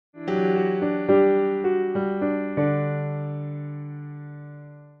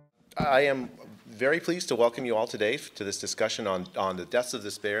I am very pleased to welcome you all today to this discussion on the deaths of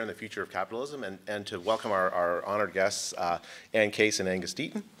despair and the future of capitalism, and to welcome our honored guests, Case and Angus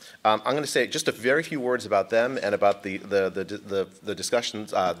Deaton. I'm going to say just a very few words about them and about the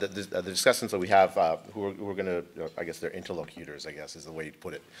discussions the discussants that we have who are going to, I guess they're interlocutors, I guess is the way to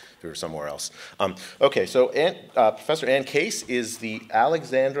put it, if we were somewhere else. Okay, so Professor Ann Case is the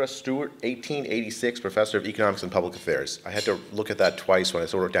Alexandra Stewart 1886 Professor of Economics and Public Affairs. I had to look at that twice when I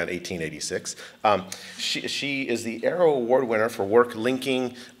wrote down 1886. She is the Arrow Award winner for work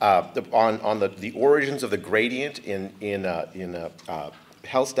linking on the origins of the gradient in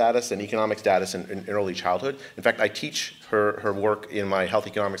health status and economic status in early childhood. In fact, I teach her work in my health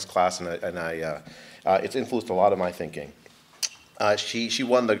economics class, and it's influenced a lot of my thinking. She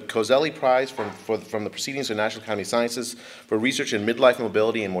won the Coselli Prize from the Proceedings of the National Academy of Sciences for research in midlife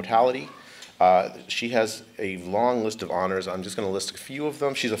mobility and mortality. She has a long list of honors. I'm just going to list a few of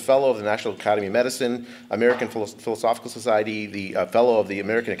them. She's a fellow of the National Academy of Medicine, American Philosophical Society, the fellow of the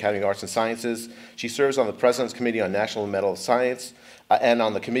American Academy of Arts and Sciences. She serves on the President's Committee on National Medal of Science and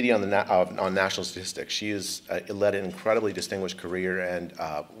on the Committee on National Statistics. She has led an incredibly distinguished career, and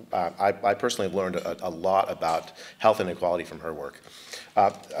I personally have learned a lot about health inequality from her work.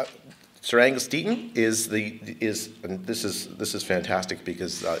 Sir Angus Deaton and this is fantastic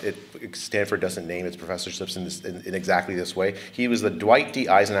because Stanford doesn't name its professorships in exactly this way. He was the Dwight D.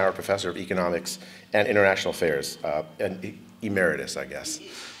 Eisenhower Professor of Economics and International Affairs, and emeritus, I guess.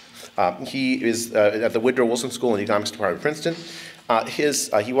 He is at the Woodrow Wilson School in the Economics Department of Princeton.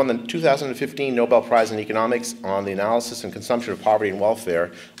 He won the 2015 Nobel Prize in Economics on the analysis and consumption of poverty and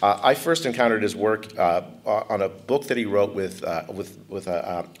welfare. I first encountered his work on a book that he wrote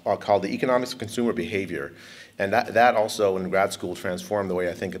called The Economics of Consumer Behavior, and that also in grad school transformed the way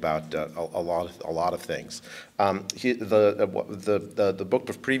I think about a lot of things. The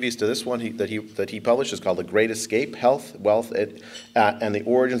book previous to this one that he published is called The Great Escape: Health, Wealth, and the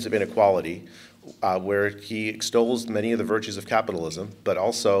Origins of Inequality, where he extols many of the virtues of capitalism, but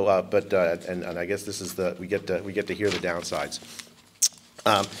also, and I guess this is we get to hear the downsides.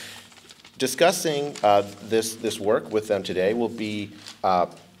 Discussing this work with them today will be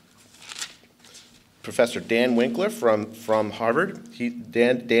Professor Dan Wikler from Harvard.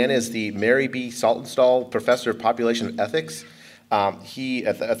 Dan is the Mary B. Saltonstall Professor of Population Ethics. He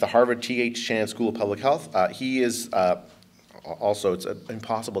at the Harvard T.H. Chan School of Public Health. He is also, it's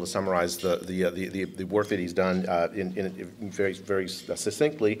impossible to summarize the work that he's done in very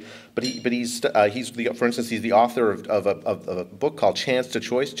succinctly. But for instance, he's the author of a book called Chance to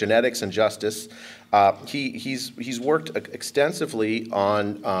Choice: Genetics and Justice. He's worked extensively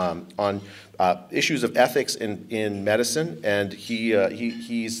on issues of ethics in medicine, and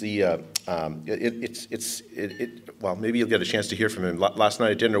well, maybe you'll get a chance to hear from him. Last night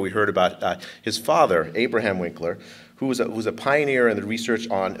at dinner, we heard about his father, Abraham Wikler, who was a pioneer in the research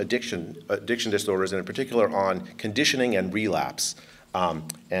on addiction disorders, and in particular on conditioning and relapse.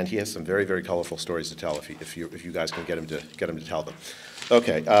 And he has some very, very colorful stories to tell if you guys can get him to tell them.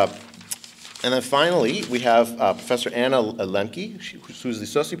 Okay. And then finally, we have Professor Anna Lembke, who's the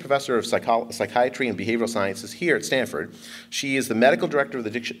Associate Professor of Psychiatry and Behavioral Sciences here at Stanford. She is the Medical Director of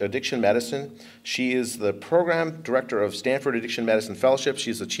Addiction Medicine. She is the Program Director of Stanford Addiction Medicine Fellowship.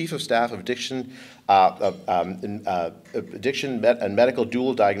 She's the Chief of Staff of Addiction and Medical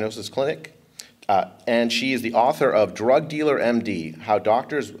Dual Diagnosis Clinic. And she is the author of Drug Dealer MD: How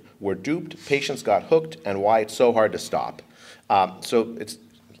Doctors Were Duped, Patients Got Hooked, and Why It's So Hard to Stop. So it's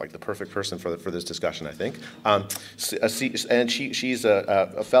like the perfect person for this discussion, I think. And she's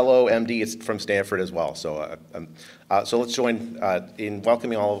a fellow MD from Stanford as well. So so let's join in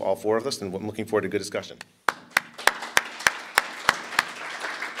welcoming all four of us, and I'm looking forward to a good discussion.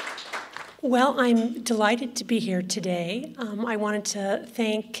 Well, I'm delighted to be here today. I wanted to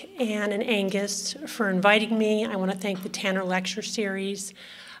thank Ann and Angus for inviting me. I want to thank the Tanner Lecture Series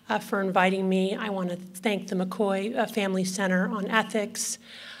for inviting me. I want to thank the McCoy Family Center on Ethics.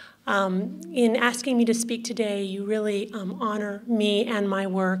 In asking me to speak today, you really honor me and my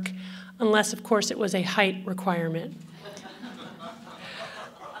work, unless, of course, it was a height requirement.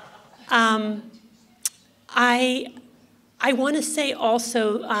 I want to say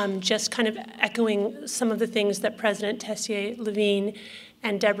also, just kind of echoing some of the things that President Tessier-Levine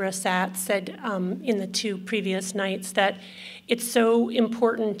and Deborah Satz said in the two previous nights, that it's so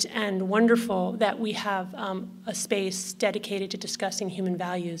important and wonderful that we have a space dedicated to discussing human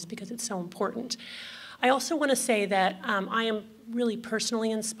values, because it's so important. I also want to say that I am really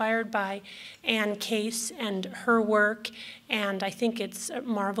personally inspired by Ann Case and her work, and I think it's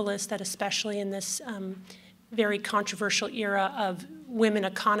marvelous that especially in this very controversial era of women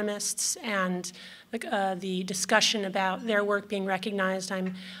economists and the discussion about their work being recognized.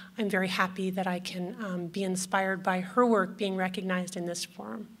 I'm very happy that I can be inspired by her work being recognized in this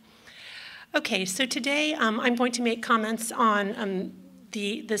forum. Okay, so today I'm going to make comments on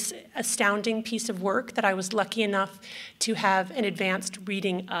this astounding piece of work that I was lucky enough to have an advanced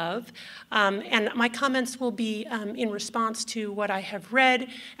reading of. And my comments will be in response to what I have read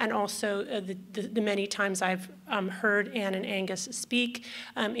and also the many times I've heard Anne and Angus speak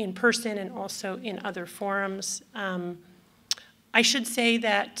in person and also in other forums. I should say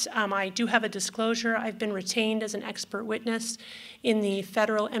that I do have a disclosure. I've been retained as an expert witness in the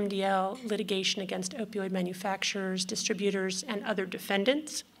federal MDL litigation against opioid manufacturers, distributors, and other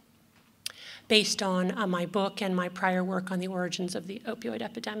defendants based on my book and my prior work on the origins of the opioid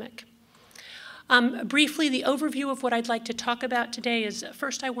epidemic. Briefly, the overview of what I'd like to talk about today is,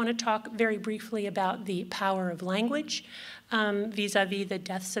 first I want to talk very briefly about the power of language vis-a-vis the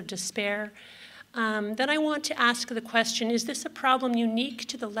deaths of despair. Then I want to ask the question, is this a problem unique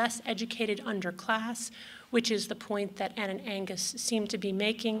to the less educated underclass, which is the point that Anne and Angus seem to be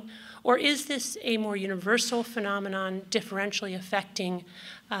making, or is this a more universal phenomenon differentially affecting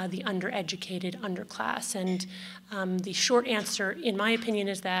the undereducated underclass? And the short answer, in my opinion,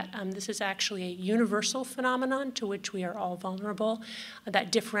 is that this is actually a universal phenomenon to which we are all vulnerable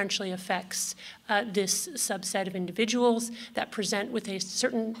that differentially affects this subset of individuals that present with a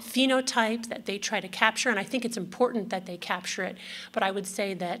certain phenotype that they try to capture, and I think it's important that they capture it. But I would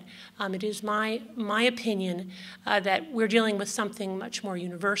say that it is my opinion that we're dealing with something much more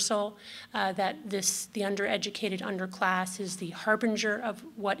universal, that the undereducated underclass is the harbinger of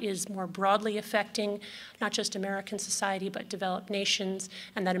what is more broadly affecting not just American society but developed nations,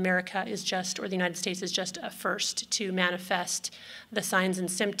 and that America is just, or the United States is just first to manifest the signs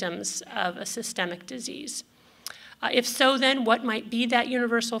and symptoms of a systemic disease. If so, then what might be that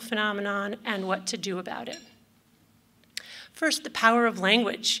universal phenomenon and what to do about it? First, the power of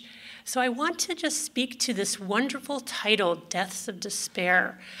language. So I want to just speak to this wonderful title, Deaths of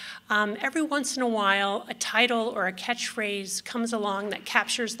Despair. Every once in a while, a title or a catchphrase comes along that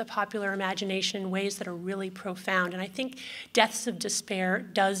captures the popular imagination in ways that are really profound, and I think Deaths of Despair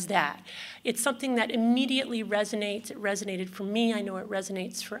does that. It's something that immediately resonates. It resonated for me. I know it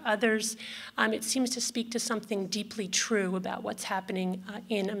resonates for others. It seems to speak to something deeply true about what's happening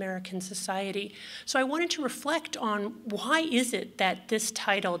in American society. So I wanted to reflect on why is it that this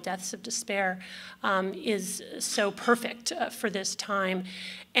title, Deaths of Despair, is so perfect for this time.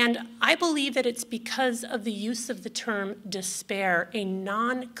 And I believe that it's because of the use of the term despair, a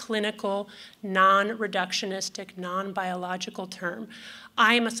non-clinical, non-reductionistic, non-biological term.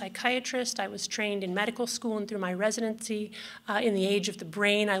 I am a psychiatrist. I was trained in medical school and through my residency in the age of the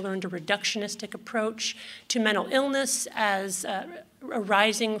brain. I learned a reductionistic approach to mental illness as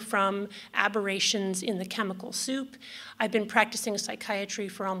arising from aberrations in the chemical soup. I've been practicing psychiatry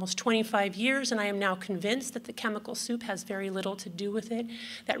for almost 25 years, and I am now convinced that the chemical soup has very little to do with it,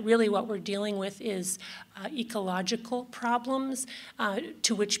 that really what we're dealing with is ecological problems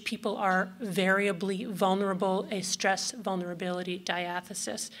to which people are variably vulnerable, a stress vulnerability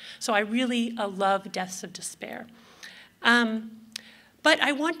diathesis. So I really love Deaths of Despair. But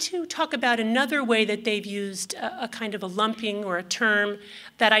I want to talk about another way that they've used a kind of a lumping or a term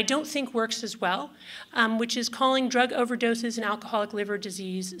that I don't think works as well, which is calling drug overdoses and alcoholic liver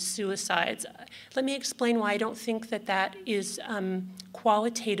disease suicides. Let me explain why I don't think that that is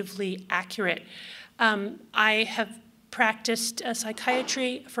qualitatively accurate. I have practiced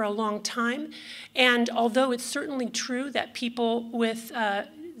psychiatry for a long time, and although it's certainly true that people with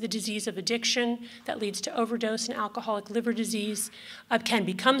the disease of addiction that leads to overdose and alcoholic liver disease can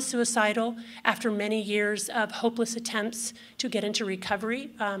become suicidal after many years of hopeless attempts to get into recovery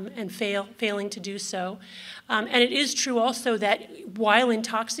and failing to do so. And it is true also that while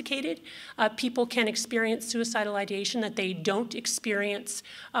intoxicated, people can experience suicidal ideation that they don't experience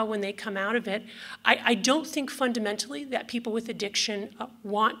when they come out of it. I don't think fundamentally that people with addiction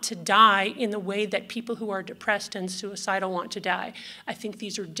want to die in the way that people who are depressed and suicidal want to die. I think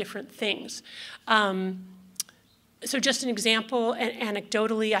these are different things. So just an example,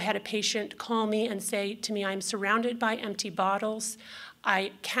 anecdotally, I had a patient call me and say to me, I'm surrounded by empty bottles.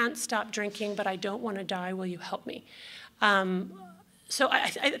 I can't stop drinking, but I don't want to die. Will you help me? So I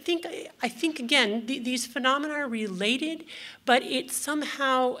think again, these phenomena are related, but it's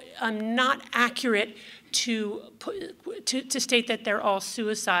somehow not accurate to state that they're all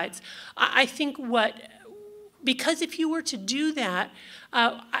suicides. I think because if you were to do that,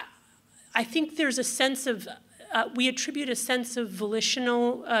 I think there's a sense of we attribute a sense of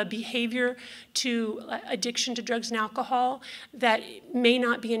volitional behavior to addiction to drugs and alcohol that may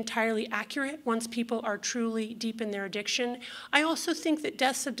not be entirely accurate once people are truly deep in their addiction. I also think that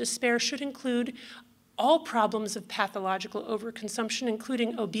deaths of despair should include all problems of pathological overconsumption,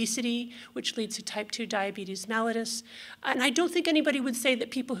 including obesity, which leads to type 2 diabetes mellitus. And I don't think anybody would say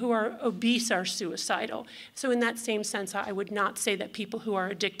that people who are obese are suicidal. So in that same sense, I would not say that people who are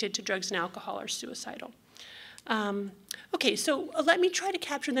addicted to drugs and alcohol are suicidal. Okay, so let me try to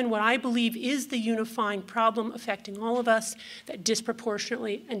capture then what I believe is the unifying problem affecting all of us that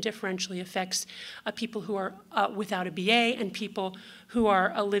disproportionately and differentially affects people who are without a BA and people who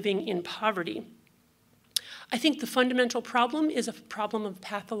are living in poverty. I think the fundamental problem is a problem of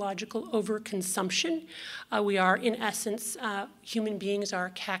pathological overconsumption. We are, in essence, human beings are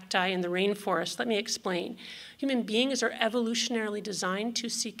cacti in the rainforest. Let me explain. Human beings are evolutionarily designed to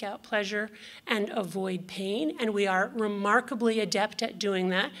seek out pleasure and avoid pain, and we are remarkably adept at doing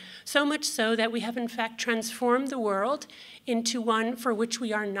that, so much so that we have, in fact, transformed the world into one for which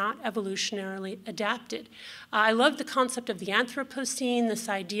we are not evolutionarily adapted. I love the concept of the Anthropocene, this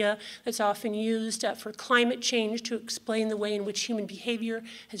idea that's often used for climate change to explain the way in which human behavior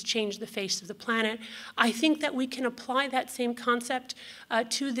has changed the face of the planet. I think that we can apply that same concept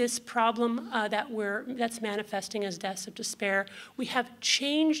to this problem that's manifesting as deaths of despair. We have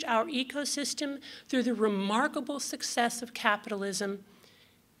changed our ecosystem through the remarkable success of capitalism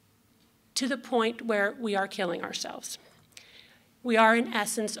to the point where we are killing ourselves. We are, in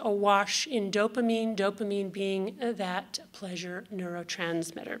essence, awash in dopamine, dopamine being that pleasure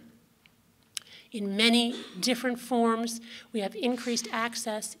neurotransmitter. In many different forms, we have increased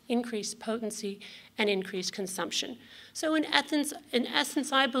access, increased potency, and increased consumption. So in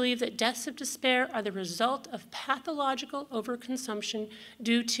essence, I believe that deaths of despair are the result of pathological overconsumption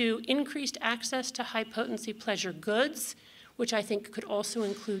due to increased access to high-potency pleasure goods, which I think could also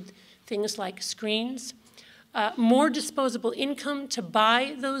include things like screens, more disposable income to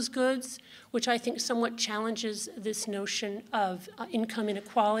buy those goods, which I think somewhat challenges this notion of income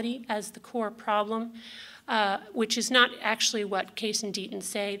inequality as the core problem, which is not actually what Case and Deaton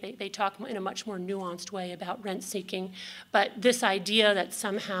say. They talk in a much more nuanced way about rent seeking, but this idea that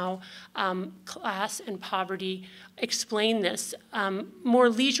somehow class and poverty explain this. More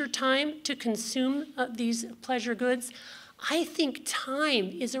leisure time to consume these pleasure goods. I think time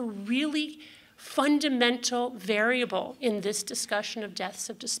is a really fundamental variable in this discussion of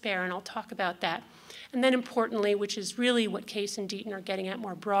deaths of despair, and I'll talk about that. And then importantly, which is really what Case and Deaton are getting at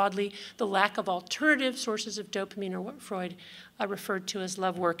more broadly, the lack of alternative sources of dopamine, or what Freud referred to as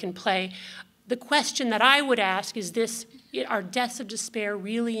love, work, and play. The question that I would ask is this: are deaths of despair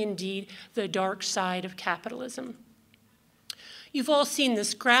really indeed the dark side of capitalism? You've all seen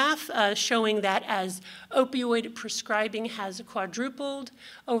this graph showing that as opioid prescribing has quadrupled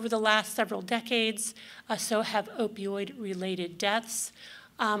over the last several decades, so have opioid-related deaths.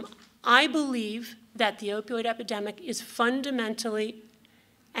 I believe that the opioid epidemic is fundamentally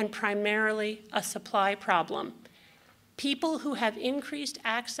and primarily a supply problem. People who have increased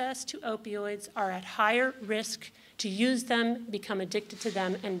access to opioids are at higher risk to use them, become addicted to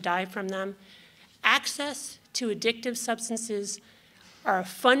them, and die from them. Access to addictive substances are a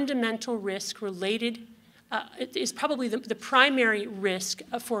fundamental risk related, it is probably the primary risk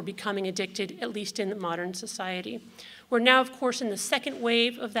for becoming addicted, at least in modern society. We're now, of course, in the second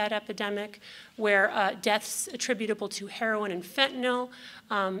wave of that epidemic, where deaths attributable to heroin and fentanyl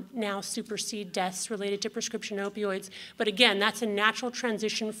now supersede deaths related to prescription opioids. But again, that's a natural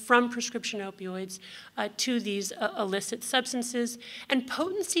transition from prescription opioids to these illicit substances. And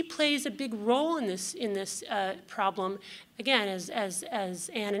potency plays a big role in this problem, again, as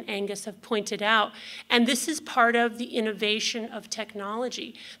Anne and Angus have pointed out. And this is part of the innovation of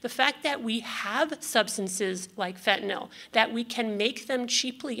technology. The fact that we have substances like fentanyl, that we can make them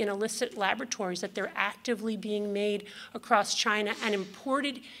cheaply in illicit laboratories, that they're actively being made across China and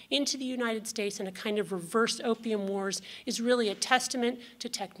imported into the United States in a kind of reverse opium wars, is really a testament to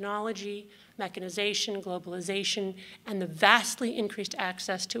technology, mechanization, globalization, and the vastly increased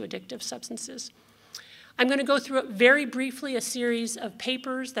access to addictive substances. I'm going to go through very briefly a series of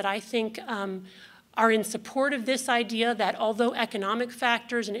papers that I think are in support of this idea that although economic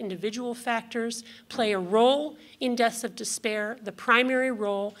factors and individual factors play a role in deaths of despair, the primary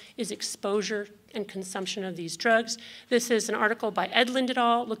role is exposure and consumption of these drugs. This is an article by Edlund et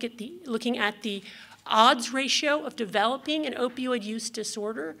al. Looking at the odds ratio of developing an opioid use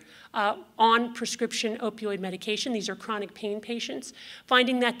disorder on prescription opioid medication. These are chronic pain patients,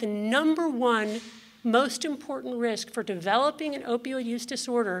 finding that the number one most important risk for developing an opioid use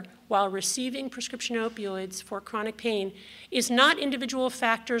disorder while receiving prescription opioids for chronic pain is not individual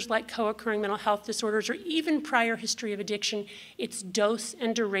factors like co-occurring mental health disorders or even prior history of addiction. It's dose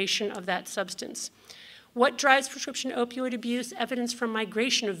and duration of that substance. What drives prescription opioid abuse? Evidence from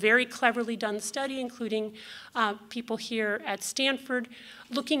migration, a very cleverly done study, including people here at Stanford,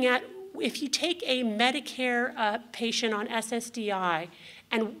 looking at if you take a Medicare patient on SSDI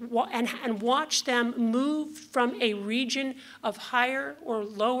and watch them move from a region of higher or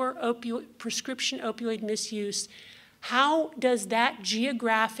lower prescription opioid misuse, how does that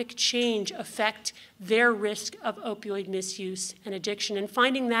geographic change affect their risk of opioid misuse and addiction? And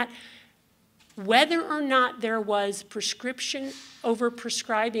finding that whether or not there was prescription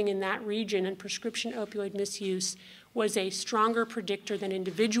overprescribing in that region and prescription opioid misuse was a stronger predictor than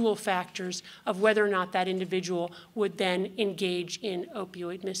individual factors of whether or not that individual would then engage in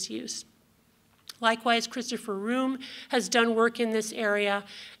opioid misuse. Likewise, Christopher Room has done work in this area,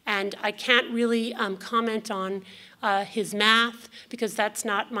 and I can't really comment on his math because that's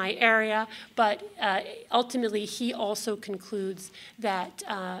not my area, but ultimately he also concludes that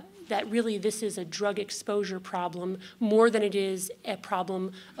that really this is a drug exposure problem more than it is a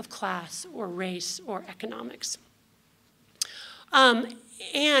problem of class or race or economics.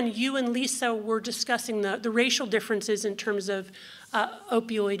 And you and Lisa were discussing the racial differences in terms of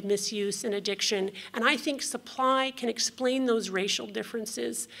opioid misuse and addiction, and I think supply can explain those racial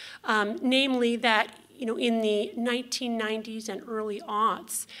differences, namely that in the 1990s and early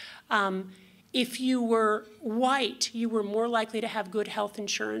aughts, if you were white, you were more likely to have good health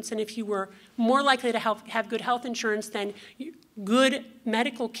insurance, and if you were more likely to have good health insurance, then good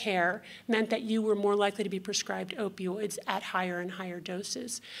medical care meant that you were more likely to be prescribed opioids at higher and higher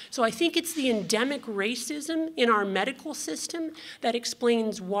doses. So I think it's the endemic racism in our medical system that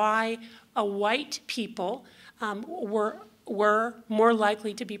explains why white people were more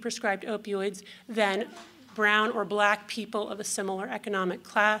likely to be prescribed opioids than brown or black people of a similar economic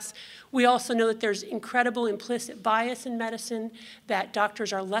class. We also know that there's incredible implicit bias in medicine, that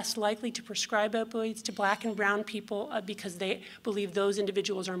doctors are less likely to prescribe opioids to black and brown people because they believe those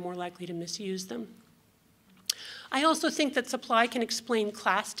individuals are more likely to misuse them. I also think that supply can explain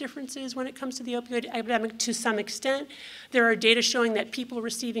class differences when it comes to the opioid epidemic to some extent. There are data showing that people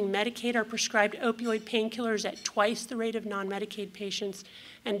receiving Medicaid are prescribed opioid painkillers at twice the rate of non-Medicaid patients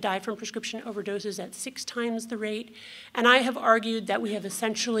and die from prescription overdoses at 6 times the rate. And I have argued that we have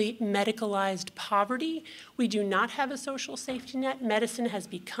essentially medicalized poverty. We do not have a social safety net. Medicine has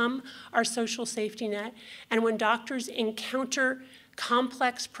become our social safety net. And when doctors encounter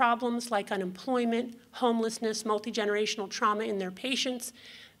complex problems like unemployment, homelessness, multi-generational trauma in their patients,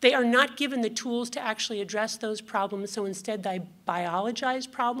 they are not given the tools to actually address those problems, so instead they biologize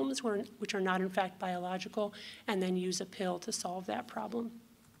problems which are not in fact biological and then use a pill to solve that problem.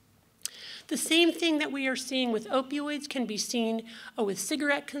 The same thing that we are seeing with opioids can be seen with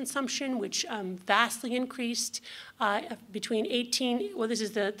cigarette consumption, which vastly increased between this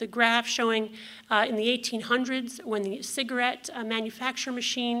is the graph showing in the 1800s when the cigarette manufacture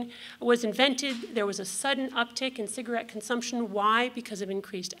machine was invented, there was a sudden uptick in cigarette consumption. Why? Because of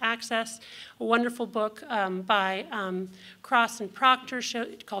increased access. A wonderful book by Cross and Proctor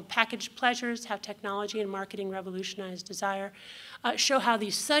called Packaged Pleasures, How Technology and Marketing Revolutionized Desire. Show how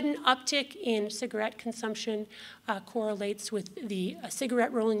the sudden uptick in cigarette consumption correlates with the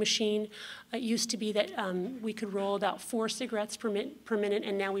cigarette rolling machine. It used to be that we could roll about 4 cigarettes per minute,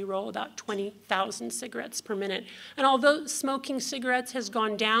 and now we roll about 20,000 cigarettes per minute. And although smoking cigarettes has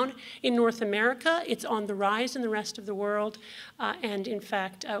gone down in North America, it's on the rise in the rest of the world. And in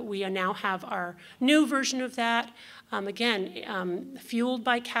fact, we now have our new version of that. Again, fueled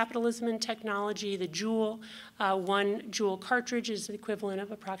by capitalism and technology, the Juul, 1 Juul cartridge is the equivalent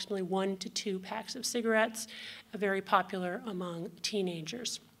of approximately 1 to 2 packs of cigarettes, very popular among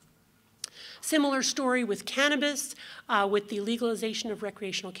teenagers. Similar story with cannabis, with the legalization of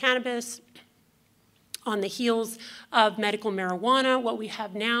recreational cannabis. On the heels of medical marijuana, what we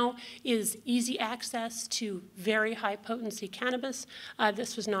have now is easy access to very high potency cannabis.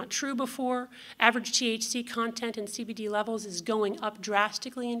 This was not true before. Average THC content and CBD levels is going up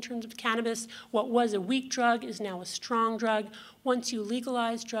drastically in terms of cannabis. What was a weak drug is now a strong drug. Once you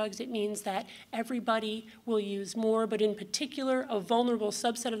legalize drugs, it means that everybody will use more, but in particular, a vulnerable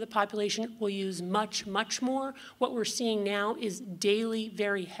subset of the population will use much, much more. What we're seeing now is daily,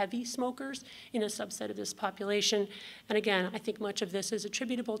 very heavy smokers in a subset of this population. And again, I think much of this is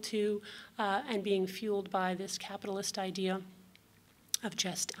attributable to and being fueled by this capitalist idea of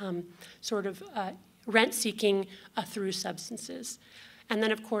just sort of rent-seeking through substances. And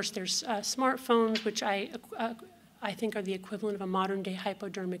then, of course, there's smartphones, which I think are the equivalent of a modern-day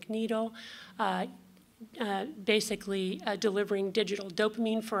hypodermic needle, basically delivering digital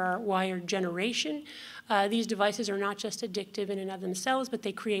dopamine for our wired generation. These devices are not just addictive in and of themselves, but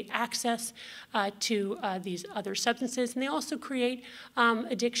they create access to these other substances, and they also create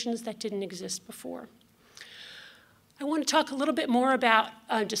addictions that didn't exist before. I want to talk a little bit more about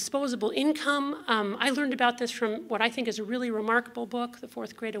disposable income. I learned about this from what I think is a really remarkable book, The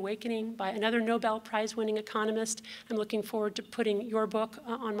Fourth Great Awakening, by another Nobel Prize-winning economist. I'm looking forward to putting your book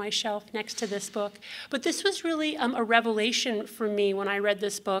on my shelf next to this book. But this was really a revelation for me when I read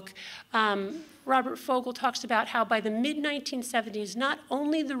this book. Robert Fogel talks about how by the mid-1970s, not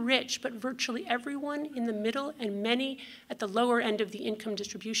only the rich, but virtually everyone in the middle and many at the lower end of the income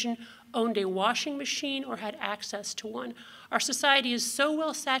distribution owned a washing machine or had access to one. Our society is so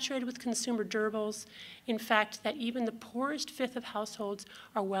well saturated with consumer durables, in fact, that even the poorest fifth of households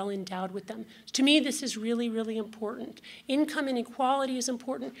are well endowed with them. To me, this is really, really important. Income inequality is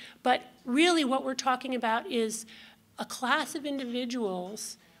important, but really what we're talking about is a class of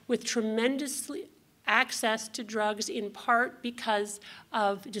individuals with tremendous access to drugs, in part because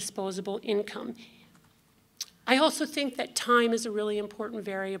of disposable income. I also think that time is a really important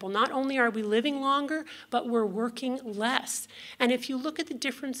variable. Not only are we living longer, but we're working less. And if you look at the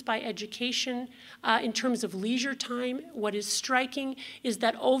difference by education in terms of leisure time, what is striking is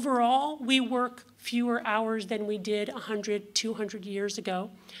that overall we work fewer hours than we did 100, 200 years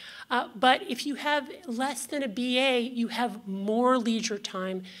ago. But if you have less than a BA, you have more leisure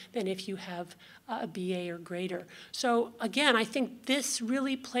time than if you have a BA or greater. So again, I think this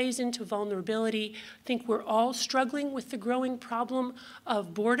really plays into vulnerability. I think we're all struggling with the growing problem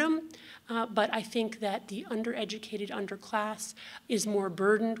of boredom, but I think that the undereducated underclass is more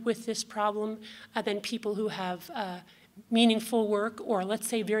burdened with this problem than people who have meaningful work, or let's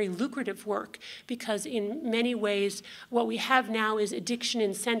say very lucrative work, because in many ways what we have now is addiction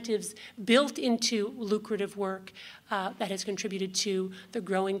incentives built into lucrative work that has contributed to the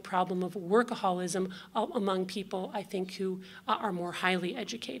growing problem of workaholism among people, I think, who are more highly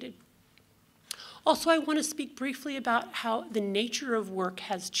educated. Also, I want to speak briefly about how the nature of work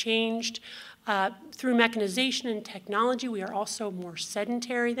has changed. Through mechanization and technology, we are also more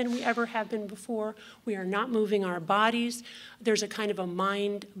sedentary than we ever have been before. We are not moving our bodies. There's a kind of a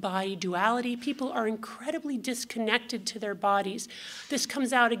mind-body duality. People are incredibly disconnected to their bodies. This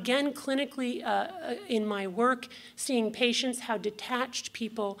comes out again clinically in my work, seeing patients, how detached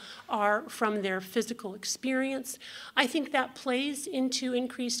people are from their physical experience. I think that plays into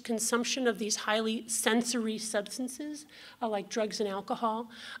increased consumption of these highly sensory substances, like drugs and alcohol,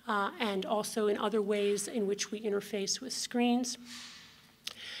 and also in other ways in which we interface with screens.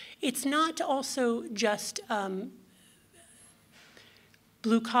 It's not also just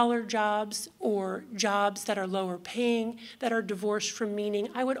blue-collar jobs or jobs that are lower paying, that are divorced from meaning.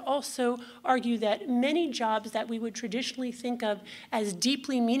 I would also argue that many jobs that we would traditionally think of as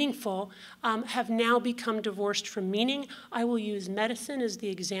deeply meaningful have now become divorced from meaning. I will use medicine as the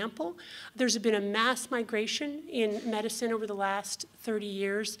example. There's been a mass migration in medicine over the last 30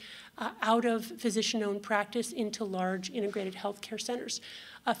 years out of physician-owned practice into large integrated healthcare centers.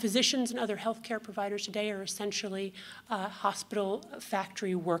 Physicians and other healthcare providers today are essentially hospital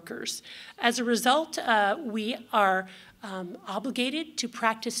factory workers. As a result, we are obligated to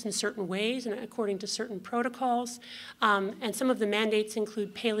practice in certain ways and according to certain protocols. And some of the mandates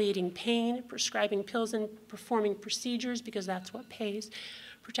include palliating pain, prescribing pills and performing procedures because that's what pays,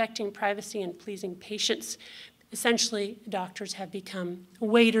 protecting privacy and pleasing patients. Essentially, doctors have become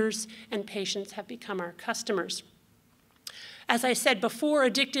waiters and patients have become our customers. As I said before,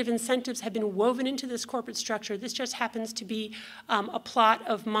 addictive incentives have been woven into this corporate structure. This just happens to be a plot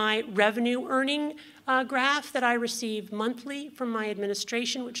of my revenue earning graph that I receive monthly from my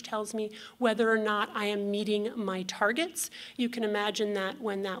administration, which tells me whether or not I am meeting my targets. You can imagine that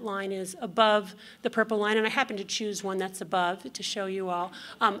when that line is above the purple line, and I happen to choose one that's above to show you all,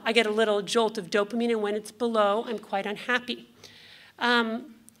 I get a little jolt of dopamine, and when it's below, I'm quite unhappy.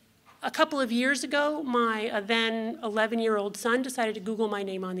 A couple of years ago, my then 11-year-old son decided to Google my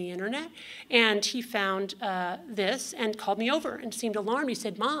name on the internet, and he found this and called me over and seemed alarmed. He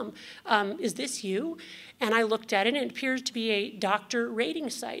said, "Mom, is this you?" And I looked at it, and it appears to be a doctor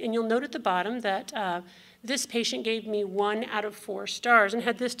rating site. And you'll note at the bottom that this patient gave me 1 out of 4 stars and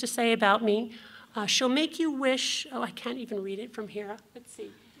had this to say about me. She'll make you wish, oh, I can't even read it from here. Let's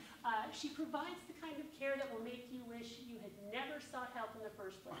see. She provides the kind of care that will make you wish you had never sought help in the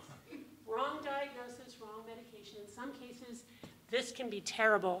first place. Wrong diagnosis, wrong medication. In some cases, this can be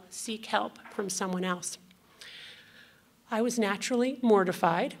terrible. Seek help from someone else. I was naturally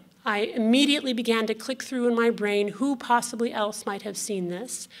mortified. I immediately began to click through in my brain who possibly else might have seen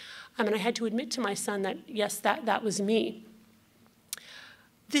this. And I had to admit to my son that, yes, that was me.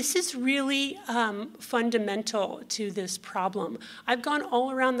 This is really fundamental to this problem. I've gone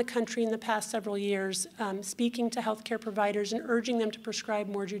all around the country in the past several years speaking to healthcare providers and urging them to prescribe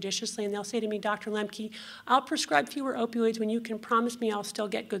more judiciously. And they'll say to me, Dr. Lembke, I'll prescribe fewer opioids when you can promise me I'll still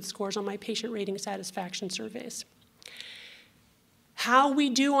get good scores on my patient rating satisfaction surveys. How we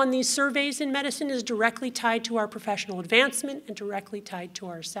do on these surveys in medicine is directly tied to our professional advancement and directly tied to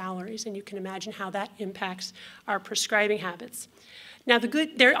our salaries. And you can imagine how that impacts our prescribing habits. Now,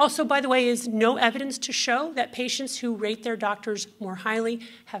 there also, by the way, is no evidence to show that patients who rate their doctors more highly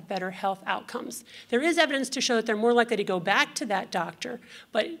have better health outcomes. There is evidence to show that they're more likely to go back to that doctor,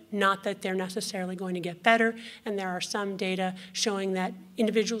 but not that they're necessarily going to get better. And there are some data showing that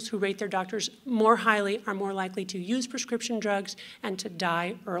individuals who rate their doctors more highly are more likely to use prescription drugs and to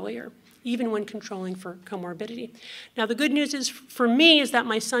die earlier, even when controlling for comorbidity. Now, the good news is for me is that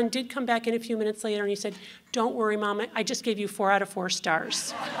my son did come back in a few minutes later and he said, don't worry, Mom, I just gave you 4 out of 4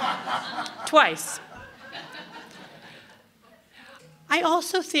 stars. Twice. I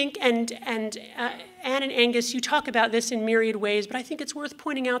also think, and Anna and Angus, you talk about this in myriad ways, but I think it's worth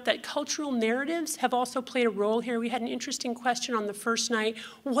pointing out that cultural narratives have also played a role here. We had an interesting question on the first night.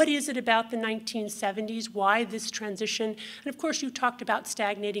 What is it about the 1970s? Why this transition? And of course, you talked about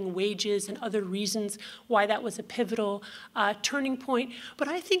stagnating wages and other reasons why that was a pivotal turning point. But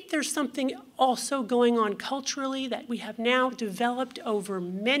I think there's something also going on culturally that we have now developed over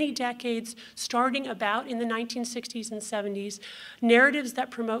many decades, starting about in the 1960s and 70s, narratives that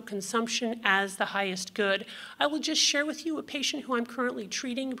promote consumption as the highest good. I will just share with you a patient who I'm currently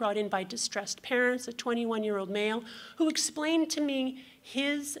treating, brought in by distressed parents, a 21-year-old male, who explained to me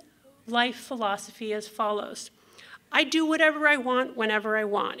his life philosophy as follows. I do whatever I want whenever I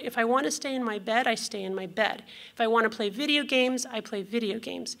want. If I want to stay in my bed, I stay in my bed. If I want to play video games, I play video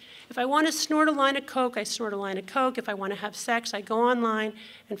games. If I want to snort a line of Coke, I snort a line of Coke. If I want to have sex, I go online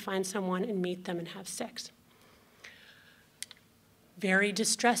and find someone and meet them and have sex. Very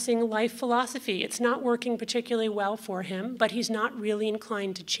distressing life philosophy. It's not working particularly well for him, but he's not really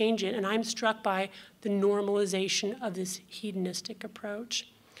inclined to change it, and I'm struck by the normalization of this hedonistic approach.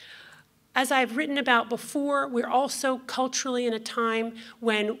 As I've written about before, we're also culturally in a time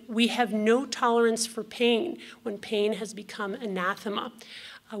when we have no tolerance for pain, when pain has become anathema.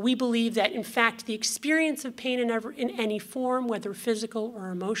 We believe that, in fact, the experience of pain in any form, whether physical or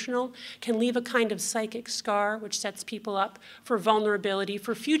emotional, can leave a kind of psychic scar which sets people up for vulnerability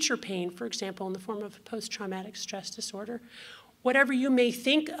for future pain, for example, in the form of post-traumatic stress disorder. Whatever you may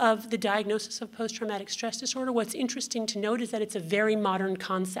think of the diagnosis of post-traumatic stress disorder, what's interesting to note is that it's a very modern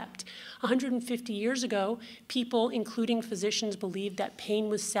concept. 150 years ago, people, including physicians, believed that pain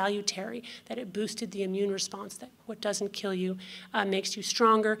was salutary, that it boosted the immune response, that what doesn't kill you makes you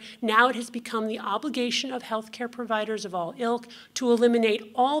stronger. Now it has become the obligation of healthcare providers of all ilk to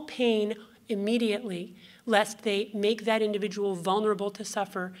eliminate all pain immediately, lest they make that individual vulnerable to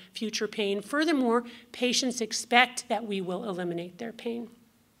suffer future pain. Furthermore, patients expect that we will eliminate their pain.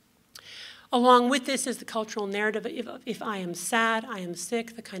 Along with this is the cultural narrative of if I am sad, I am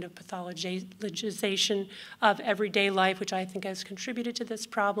sick, the kind of pathologization of everyday life, which I think has contributed to this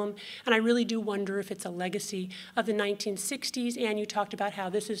problem. And I really do wonder if it's a legacy of the 1960s. And you talked about how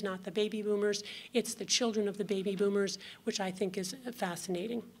this is not the baby boomers, it's the children of the baby boomers, which I think is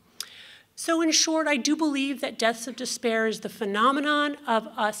fascinating. So in short, I do believe that deaths of despair is the phenomenon of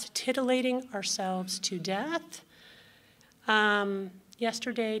us titillating ourselves to death.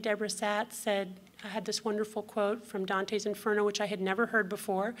 Yesterday, Deborah Satz said, I had this wonderful quote from Dante's Inferno, which I had never heard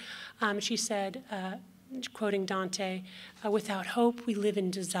before. She said, quoting Dante, without hope, we live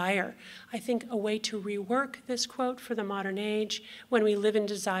in desire. I think a way to rework this quote for the modern age, when we live in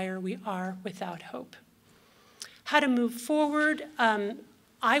desire, we are without hope. How to move forward?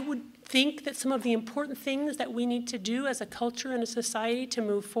 I would think that some of the important things that we need to do as a culture and a society to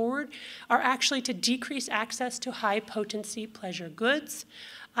move forward are actually to decrease access to high-potency pleasure goods,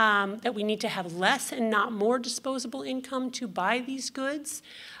 that we need to have less and not more disposable income to buy these goods,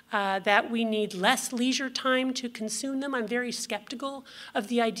 that we need less leisure time to consume them. I'm very skeptical of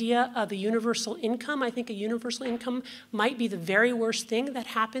the idea of a universal income. I think a universal income might be the very worst thing that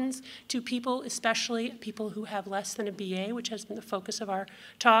happens to people, especially people who have less than a BA, which has been the focus of our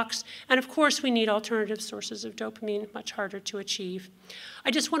talks. And of course, we need alternative sources of dopamine, much harder to achieve.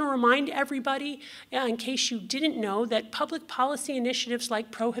 I just want to remind everybody, in case you didn't know, that public policy initiatives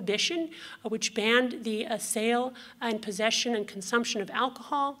like prohibition, which banned the sale and possession and consumption of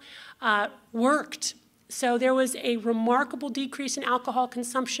alcohol, worked. So there was a remarkable decrease in alcohol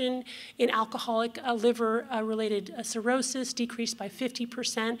consumption, in alcoholic liver-related cirrhosis, decreased by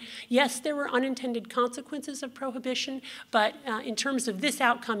 50%. Yes, there were unintended consequences of prohibition, but in terms of this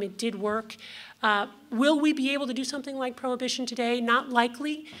outcome, it did work. Will we be able to do something like prohibition today? Not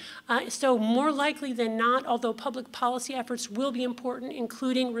likely. So more likely than not, although public policy efforts will be important,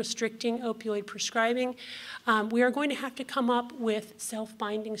 including restricting opioid prescribing, we are going to have to come up with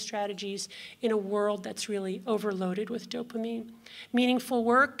self-binding strategies in a world that's really overloaded with dopamine. Meaningful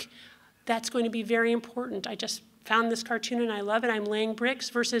work, that's going to be very important. I just found this cartoon and I love it. I'm laying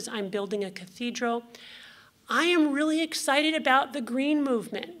bricks versus I'm building a cathedral. I am really excited about the green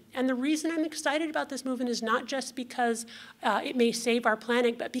movement. And the reason I'm excited about this movement is not just because it may save our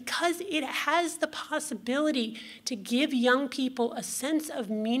planet, but because it has the possibility to give young people a sense of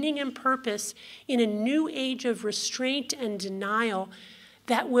meaning and purpose in a new age of restraint and denial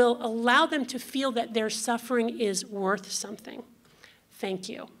that will allow them to feel that their suffering is worth something. Thank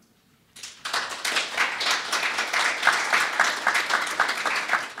you.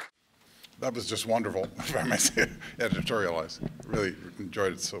 That was just wonderful, if I may say, editorialized. Really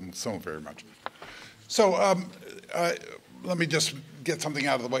enjoyed it so very much. So let me just get something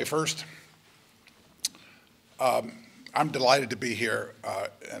out of the way first. I'm delighted to be here,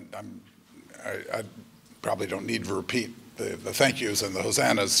 and I probably don't need to repeat the thank yous and the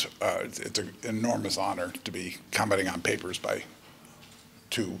hosannas. It's an enormous honor to be commenting on papers by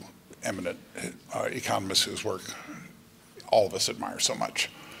two eminent economists whose work all of us admire so much.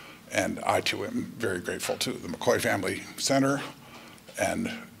 And I, too, am very grateful to the McCoy Family Center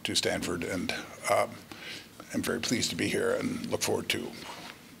and to Stanford, and I'm very pleased to be here and look forward to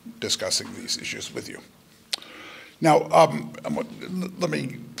discussing these issues with you. Now, let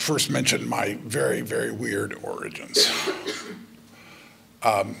me first mention my very, very weird origins.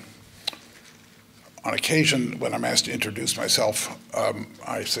 On occasion, when I'm asked to introduce myself,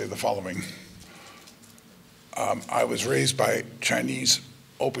 I say the following. I was raised by Chinese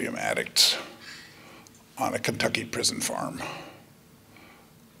opium addicts on a Kentucky prison farm,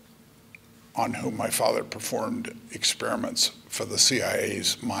 on whom my father performed experiments for the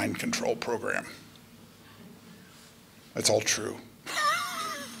CIA's mind control program. That's all true.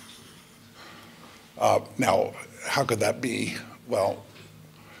 Now, how could that be? Well,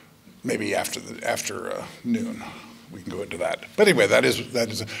 maybe after noon. We can go into that. But anyway, that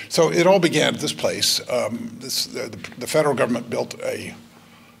is. So it all began at this place. The federal government built a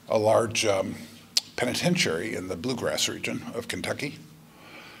large penitentiary in the bluegrass region of Kentucky.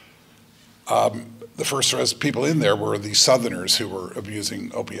 The first people in there were these Southerners who were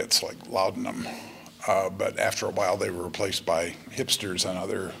abusing opiates like laudanum. But after a while, they were replaced by hipsters and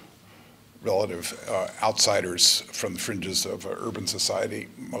other relative outsiders from the fringes of urban society,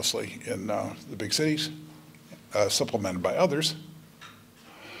 mostly in the big cities, supplemented by others.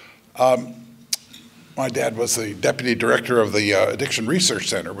 My dad was the deputy director of the Addiction Research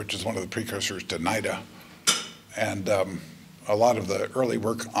Center, which is one of the precursors to NIDA. And a lot of the early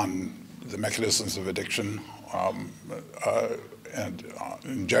work on the mechanisms of addiction and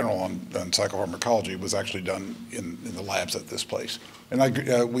in general on psychopharmacology was actually done in the labs at this place.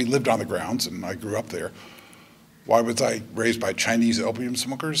 And we lived on the grounds, and I grew up there. Why was I raised by Chinese opium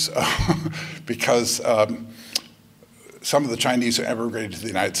smokers? Because some of the Chinese who emigrated to the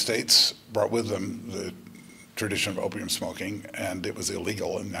United States brought with them the tradition of opium smoking, and it was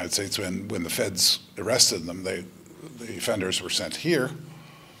illegal in the United States. When the feds arrested them, the offenders were sent here.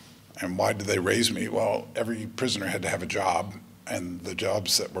 And why did they raise me? Well, every prisoner had to have a job, and the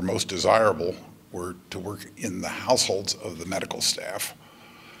jobs that were most desirable were to work in the households of the medical staff.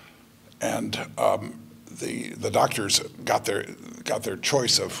 And the doctors got their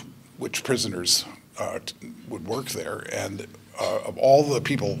choice of which prisoners would work there, and of all the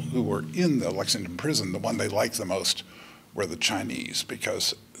people who were in the Lexington prison, the one they liked the most were the Chinese,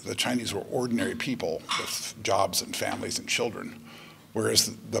 because the Chinese were ordinary people with jobs and families and children,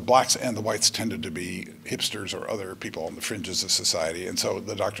 whereas the blacks and the whites tended to be hipsters or other people on the fringes of society. And so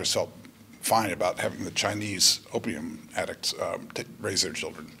the doctors felt fine about having the Chinese opium addicts raise their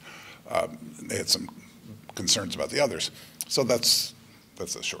children. They had some concerns about the others. So that's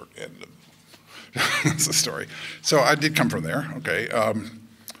the short end of that's the story. So I did come from there, okay,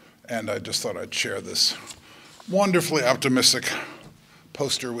 and I just thought I'd share this wonderfully optimistic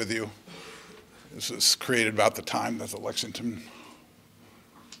poster with you. This was created about the time that the Lexington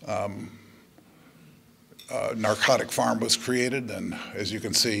narcotic farm was created, and as you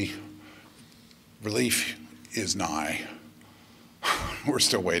can see, relief is nigh. We're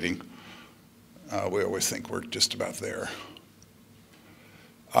still waiting. We always think we're just about there.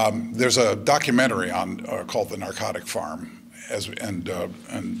 There's a documentary on called The Narcotic Farm, and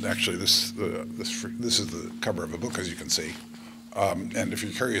actually this is the cover of a book, as you can see. And if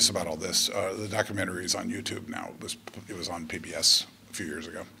you're curious about all this, the documentary is on YouTube now. It was on PBS a few years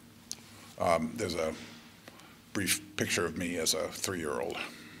ago. There's a brief picture of me as a 3-year-old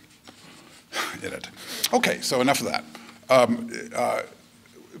in it. Okay, so enough of that.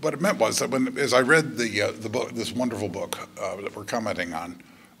 What it meant was that as I read the book, this wonderful book that we're commenting on,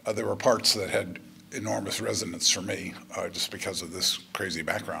 there were parts that had enormous resonance for me just because of this crazy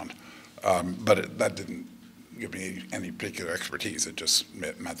background. But that didn't give me any particular expertise. It just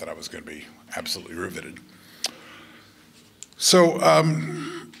meant that I was going to be absolutely riveted. So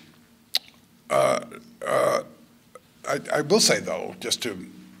I will say, though, just to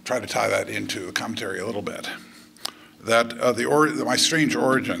try to tie that into the commentary a little bit, that my strange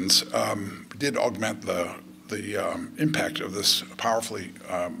origins did augment the impact of this powerfully,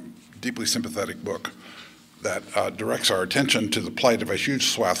 deeply sympathetic book that directs our attention to the plight of a huge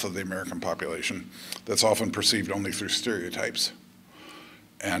swath of the American population that's often perceived only through stereotypes,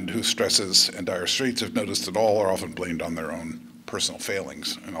 and whose stresses and dire straits, if noticed at all, are often blamed on their own personal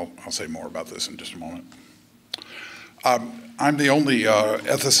failings. And I'll say more about this in just a moment. I'm the only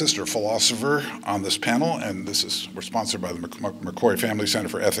ethicist or philosopher on this panel, and we're sponsored by the McCoy Family Center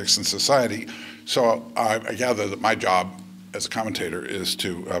for Ethics and Society. So I gather that my job as a commentator is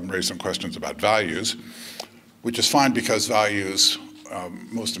to raise some questions about values, which is fine because values,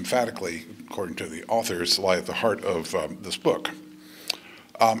 most emphatically, according to the authors, lie at the heart of this book.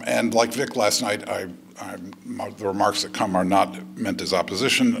 And like Vic last night, the remarks that come are not meant as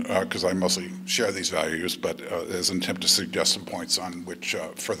opposition, because I mostly share these values, but as an attempt to suggest some points on which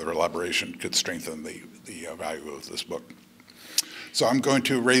further elaboration could strengthen the value of this book. So I'm going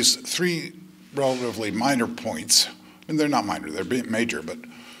to raise 3 relatively minor points, and they're not minor, they're major, but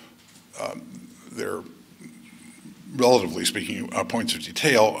they're, relatively speaking, points of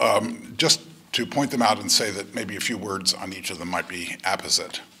detail, just to point them out and say that maybe a few words on each of them might be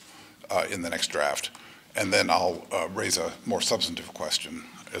apposite in the next draft. And then I'll raise a more substantive question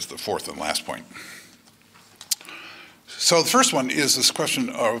as the 4th and last point. So the first one is this question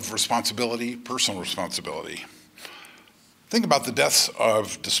of responsibility, personal responsibility. The thing about the deaths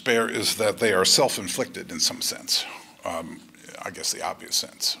of despair is that they are self-inflicted in some sense. I guess the obvious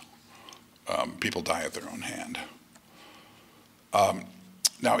sense. People die at their own hand.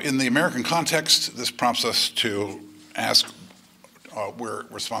 Now, in the American context, this prompts us to ask where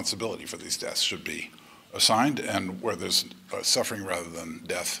responsibility for these deaths should be assigned and where there's suffering rather than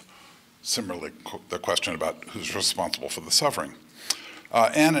death. Similarly, the question about who's responsible for the suffering.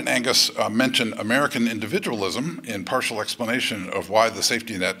 Anne and Angus mention American individualism in partial explanation of why the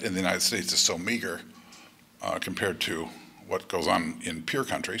safety net in the United States is so meager compared to what goes on in peer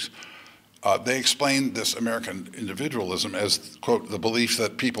countries. They explain this American individualism as, quote, the belief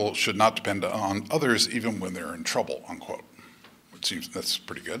that people should not depend on others even when they're in trouble, unquote. It seems that's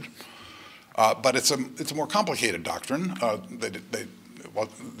pretty good. But it's a more complicated doctrine.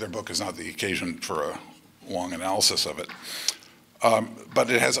 Their book is not the occasion for a long analysis of it. But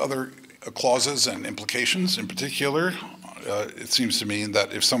it has other clauses and implications. In particular, it seems to me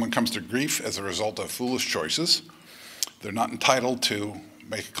that if someone comes to grief as a result of foolish choices, they're not entitled to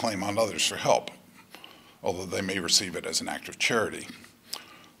make a claim on others for help, although they may receive it as an act of charity.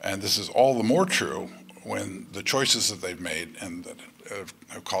 And this is all the more true when the choices that they've made and that have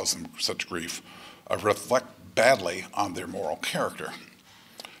caused them such grief reflect badly on their moral character.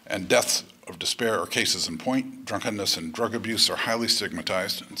 And deaths of despair are cases in point. Drunkenness and drug abuse are highly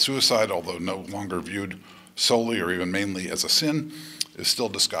stigmatized, and suicide, although no longer viewed solely or even mainly as a sin, is still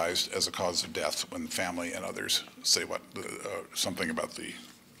disguised as a cause of death when the family and others say something about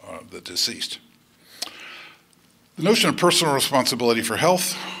the deceased. The notion of personal responsibility for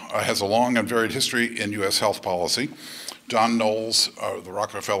health has a long and varied history in U.S. health policy. John Knowles, the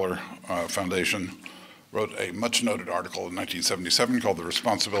Rockefeller Foundation, wrote a much-noted article in 1977 called The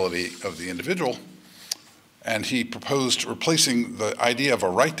Responsibility of the Individual, and he proposed replacing the idea of a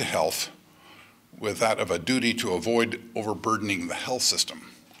right to health with that of a duty to avoid overburdening the health system.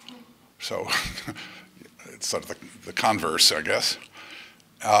 So it's sort of the converse, I guess.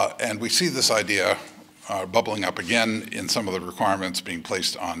 And we see this idea bubbling up again in some of the requirements being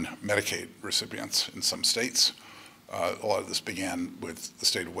placed on Medicaid recipients in some states. A lot of this began with the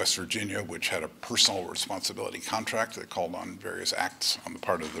state of West Virginia, which had a personal responsibility contract that called on various acts on the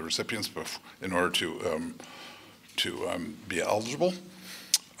part of the recipients in order to be eligible.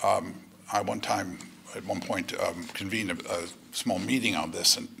 I at one point convened a small meeting on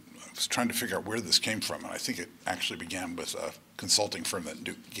this and was trying to figure out where this came from, and I think it actually began with a consulting firm that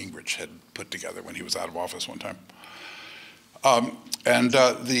Newt Gingrich had put together when he was out of office one time.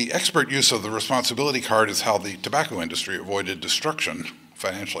 The expert use of the responsibility card is how the tobacco industry avoided destruction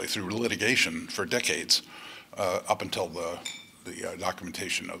financially through litigation for decades, up until the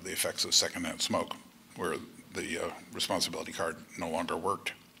documentation of the effects of secondhand smoke, where the responsibility card no longer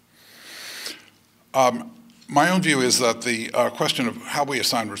worked. My own view is that the question of how we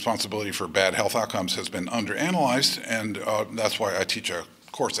assign responsibility for bad health outcomes has been underanalyzed, and that's why I teach a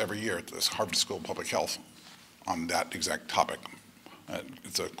course every year at this Harvard School of Public Health on that exact topic.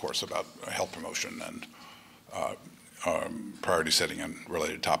 It's a course about health promotion and priority setting and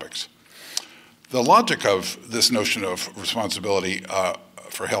related topics. The logic of this notion of responsibility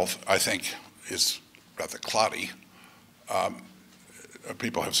for health, I think, is rather cloudy.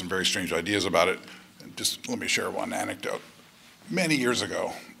 People have some very strange ideas about it. Just let me share one anecdote. Many years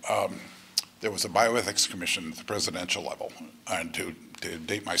ago, there was a bioethics commission at the presidential level, and to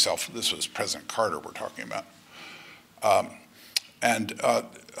date myself, this was President Carter we're talking about.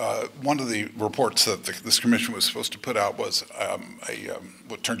 One of the reports that this commission was supposed to put out was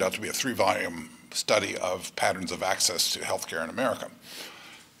what turned out to be a 3-volume study of patterns of access to healthcare in America.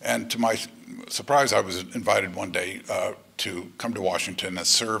 And to my surprise, I was invited one day to come to Washington and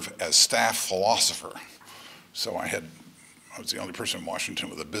serve as staff philosopher. So I was the only person in Washington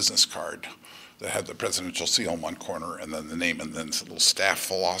with a business card that had the presidential seal in one corner and then the name and then this little staff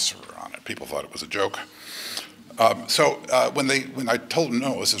philosopher on it. People thought it was a joke. When I told them,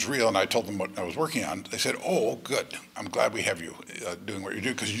 no, this is real, and I told them what I was working on, they said, oh, good, I'm glad we have you doing what you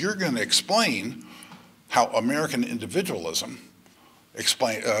do, because you're going to explain how American individualism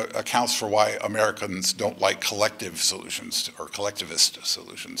accounts for why Americans don't like collective solutions or collectivist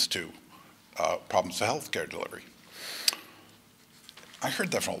solutions to problems of healthcare delivery. I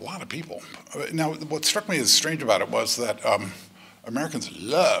heard that from a lot of people. Now, what struck me as strange about it was that Americans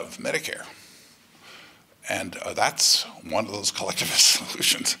love Medicare. And that's one of those collectivist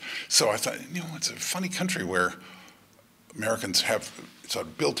solutions. So I thought, it's a funny country where Americans have sort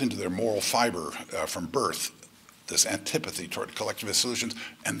of built into their moral fiber from birth this antipathy toward collectivist solutions,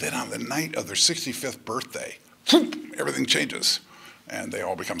 and then on the night of their 65th birthday, everything changes, and they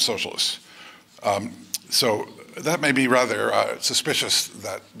all become socialists. So that made me rather suspicious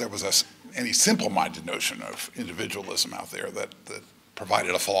that there was any simple-minded notion of individualism out there that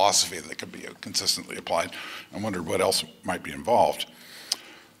provided a philosophy that could be consistently applied. I wondered what else might be involved.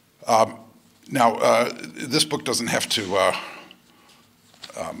 This book doesn't have to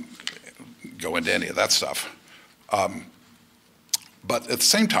go into any of that stuff. But at the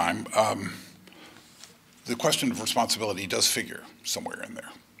same time, the question of responsibility does figure somewhere in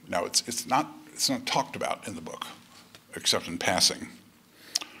there. Now, it's not talked about in the book, except in passing.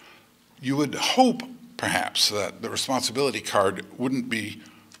 You would hope, perhaps, that the responsibility card wouldn't be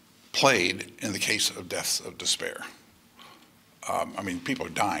played in the case of deaths of despair. People are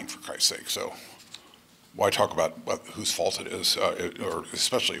dying, for Christ's sake, so why talk about whose fault it is, or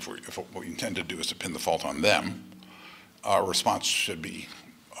especially if what we intend to do is to pin the fault on them. Our response should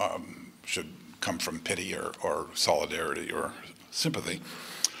come from pity or solidarity or sympathy.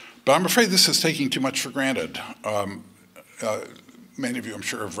 But I'm afraid this is taking too much for granted. Many of you, I'm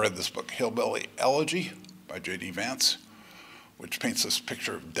sure, have read this book, Hillbilly Elegy by J.D. Vance, which paints this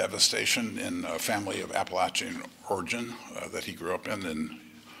picture of devastation in a family of Appalachian origin that he grew up in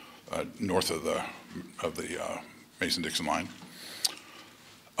north of the Mason-Dixon line.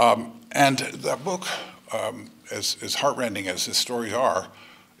 And that book, as heartrending as his stories are,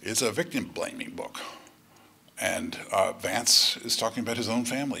 is a victim-blaming book. And Vance is talking about his own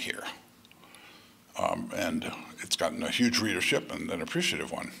family here. And it's gotten a huge readership and an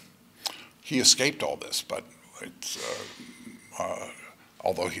appreciative one. He escaped all this, but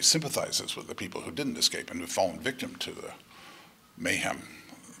although he sympathizes with the people who didn't escape and who've fallen victim to the mayhem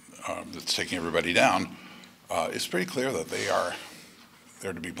that's taking everybody down, it's pretty clear that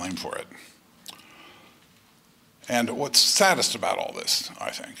they're to be blamed for it. And what's saddest about all this, I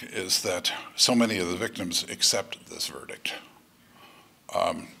think, is that so many of the victims accept this verdict.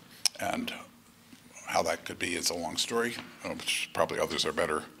 And how that could be is a long story, which probably others are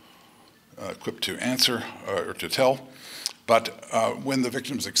better equipped to answer or to tell. But when the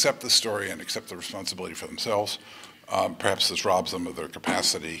victims accept the story and accept the responsibility for themselves, perhaps this robs them of their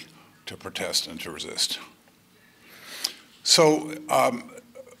capacity to protest and to resist. So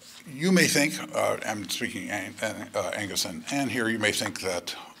you may think, I'm speaking Angus and Ann here, you may think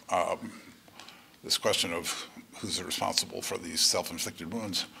that this question of who's responsible for these self-inflicted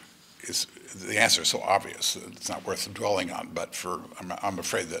wounds the answer is so obvious that it's not worth dwelling on, but I'm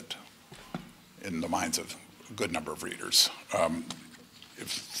afraid that in the minds of a good number of readers.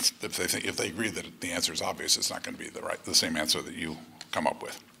 If they agree that the answer is obvious, it's not going to be the same answer that you come up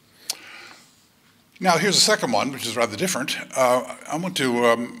with. Now, here's a second one, which is rather different. I want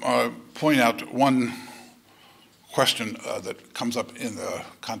to point out one question that comes up in the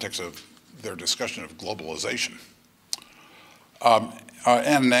context of their discussion of globalization. Anna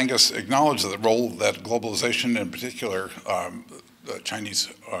and Angus acknowledge the role that globalization, in particular the Chinese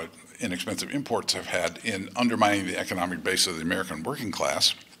inexpensive imports, have had in undermining the economic base of the American working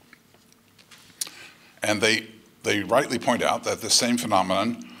class. And they rightly point out that this same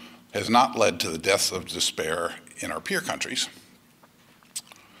phenomenon has not led to the deaths of despair in our peer countries.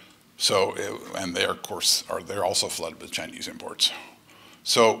 So, and they, of course, they're also flooded with Chinese imports.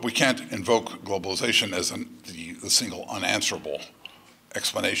 So we can't invoke globalization as the single unanswerable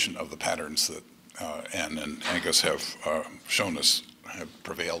explanation of the patterns that Anna and Angus have shown us have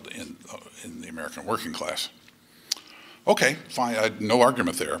prevailed in the American working class. Okay, fine, no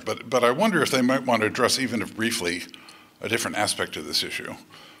argument there, but I wonder if they might want to address, even if briefly, a different aspect of this issue,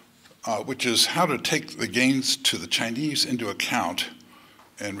 which is how to take the gains to the Chinese into account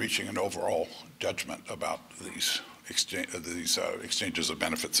in reaching an overall judgment about these exchanges of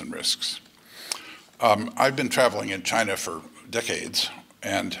benefits and risks. I've been traveling in China for decades,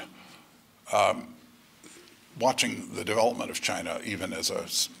 and watching the development of China, even as an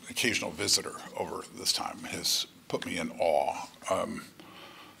occasional visitor over this time, has put me in awe.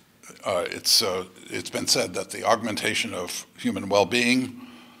 It's been said that the augmentation of human well-being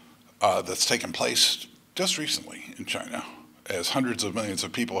that's taken place just recently in China, as hundreds of millions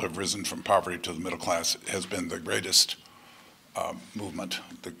of people have risen from poverty to the middle class, has been the greatest movement,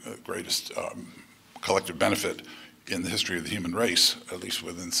 the greatest collective benefit in the history of the human race, at least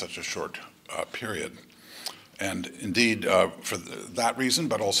within such a short period. And indeed, for that reason,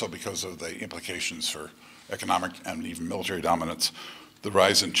 but also because of the implications for economic and even military dominance, the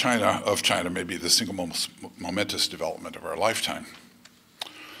rise in China may be the single most momentous development of our lifetime.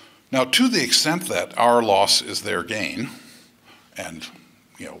 Now, to the extent that our loss is their gain, and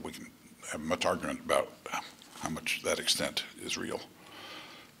we can have much argument about how much that extent is real,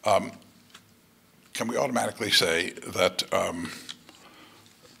 can we automatically say that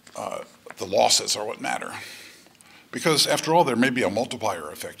the losses are what matter? Because after all, there may be a multiplier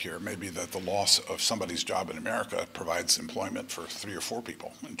effect here. Maybe that the loss of somebody's job in America provides employment for 3 or 4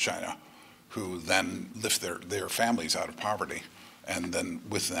 people in China who then lift their families out of poverty, and then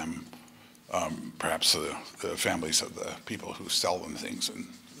with them perhaps the families of the people who sell them things in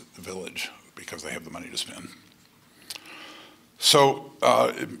the village because they have the money to spend. So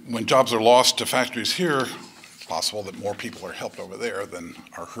when jobs are lost to factories here, it's possible that more people are helped over there than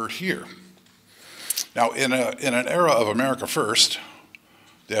are hurt here. Now, in an era of America First,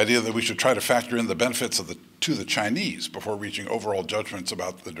 the idea that we should try to factor in the benefits to the Chinese before reaching overall judgments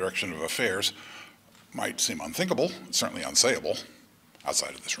about the direction of affairs might seem unthinkable, certainly unsayable,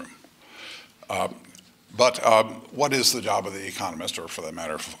 outside of this room. But what is the job of the economist, or for that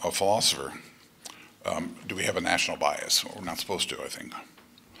matter, a philosopher? Do we have a national bias? Well, we're not supposed to, I think.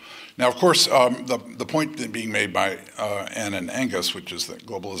 Now, of course, the point being made by Anna and Angus, which is that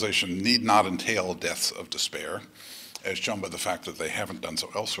globalization need not entail deaths of despair, as shown by the fact that they haven't done so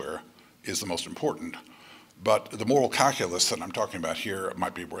elsewhere, is the most important. But the moral calculus that I'm talking about here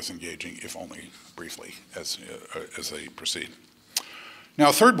might be worth engaging, if only briefly, as they proceed. Now,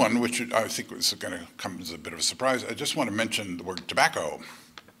 a third one, which I think is going to come as a bit of a surprise, I just want to mention the word tobacco.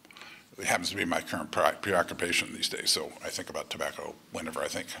 It happens to be my current preoccupation these days, so I think about tobacco whenever I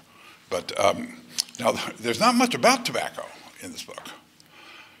think. But now, there's not much about tobacco in this book.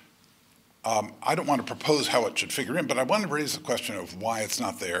 I don't want to propose how it should figure in, but I want to raise the question of why it's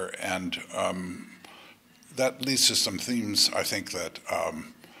not there, and that leads to some themes, I think, that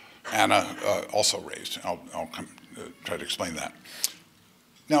Anna also raised. I'll try to explain that.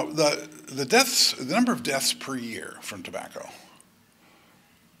 Now, the number of deaths per year from tobacco,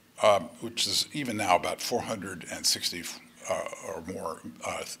 which is even now about 460 or more,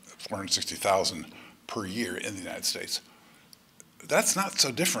 460,000 per year in the United States. That's not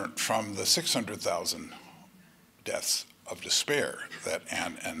so different from the 600,000 deaths of despair that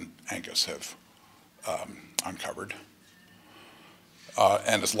Anne and Angus have uncovered,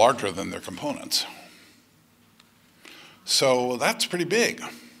 and it's larger than their components. So that's pretty big.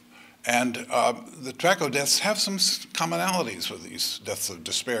 And the tobacco deaths have some commonalities with these deaths of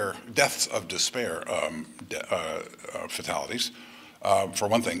despair fatalities. For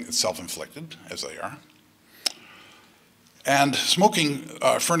one thing, it's self-inflicted, as they are. And smoking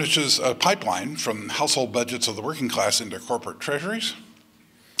furnishes a pipeline from household budgets of the working class into corporate treasuries,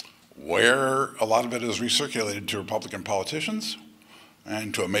 where a lot of it is recirculated to Republican politicians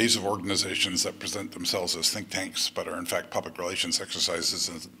and to a maze of organizations that present themselves as think tanks but are in fact public relations exercises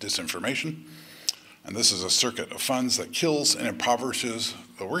in disinformation. And this is a circuit of funds that kills and impoverishes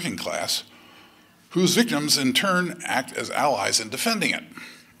the working class, whose victims in turn act as allies in defending it.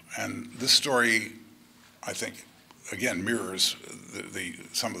 And this story, I think, again, mirrors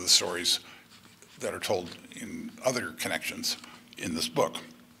some of the stories that are told in other connections in this book.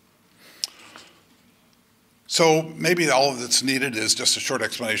 So maybe all that's needed is just a short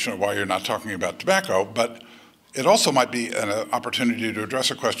explanation of why you're not talking about tobacco, but it also might be an opportunity to address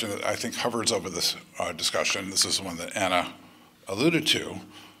a question that I think hovers over this discussion. This is one that Anna alluded to,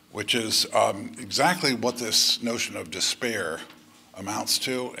 which is exactly what this notion of despair amounts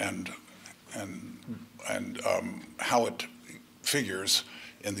to and how it figures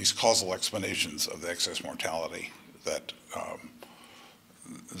in these causal explanations of the excess mortality that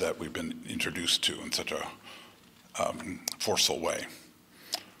we've been introduced to in such a forceful way.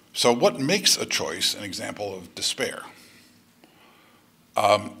 So what makes a choice an example of despair?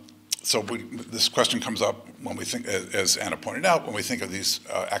 This question comes up when we think, as Anna pointed out, when we think of these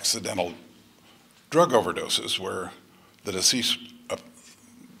accidental drug overdoses where the deceased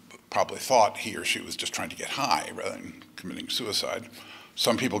probably thought he or she was just trying to get high rather than committing suicide.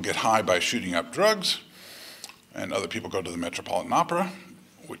 Some people get high by shooting up drugs, and other people go to the Metropolitan Opera,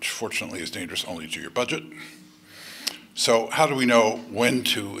 which fortunately is dangerous only to your budget. So how do we know when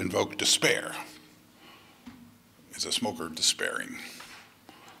to invoke despair? Is a smoker despairing?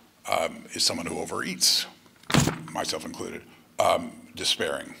 Is someone who overeats, myself included,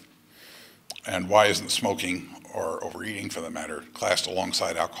 despairing? And why isn't smoking, or overeating for that matter, classed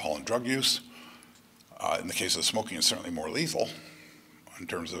alongside alcohol and drug use? In the case of smoking, it's certainly more lethal in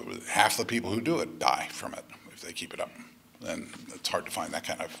terms of half the people who do it die from it if they keep it up. And it's hard to find that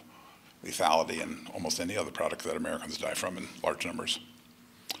kind of lethality in almost any other product that Americans die from in large numbers.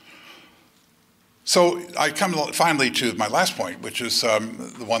 So I come finally to my last point, which is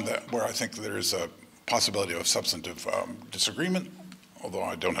the one where I think there is a possibility of substantive disagreement, although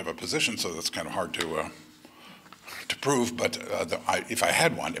I don't have a position, so that's kind of hard to prove, but if I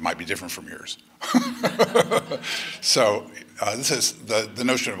had one, it might be different from yours. So this is the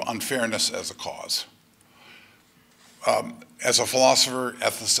notion of unfairness as a cause. As a philosopher,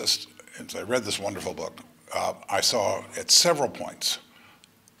 ethicist, as I read this wonderful book, I saw at several points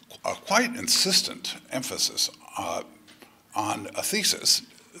a quite insistent emphasis on a thesis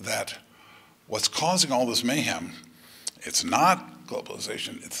that what's causing all this mayhem, it's not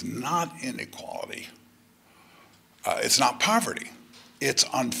globalization, it's not inequality, it's not poverty, it's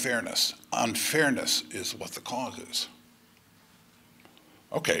unfairness. Unfairness is what the cause is.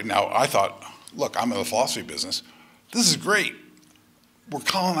 Okay, now I thought, look, I'm in the philosophy business. This is great. We're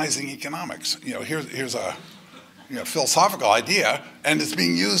colonizing economics. Here's a philosophical idea, and it's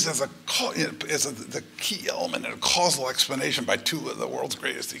being used as the key element in a causal explanation by two of the world's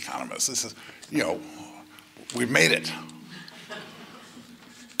greatest economists. This is, we've made it.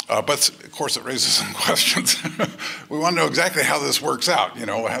 But of course, it raises some questions. We want to know exactly how this works out.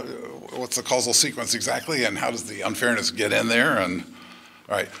 What's the causal sequence exactly, and how does the unfairness get in there? And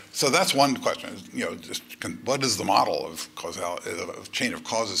all right, so that's one question. What is the model of causality, of chain of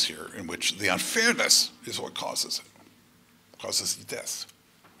causes here, in which the unfairness is what causes it, causes the deaths?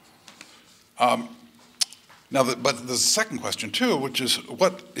 But there's a second question too, which is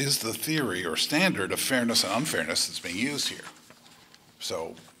what is the theory or standard of fairness and unfairness that's being used here?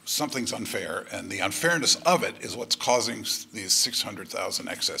 So something's unfair, and the unfairness of it is what's causing these 600,000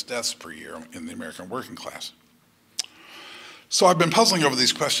 excess deaths per year in the American working class. So I've been puzzling over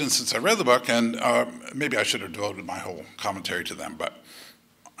these questions since I read the book, and maybe I should have devoted my whole commentary to them, but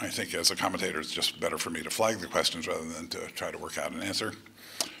I think as a commentator it's just better for me to flag the questions rather than to try to work out an answer.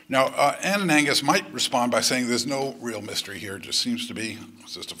 Now, Anna and Angus might respond by saying there's no real mystery here, it just seems to be,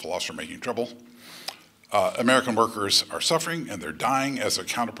 it's just a philosopher making trouble. American workers are suffering and they're dying as their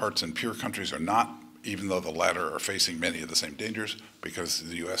counterparts in peer countries are not, even though the latter are facing many of the same dangers because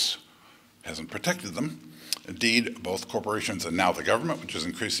the US hasn't protected them. Indeed, both corporations and now the government, which is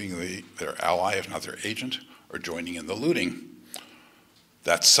increasingly their ally, if not their agent, are joining in the looting.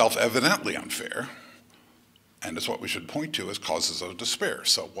 That's self-evidently unfair, and it's what we should point to as causes of despair.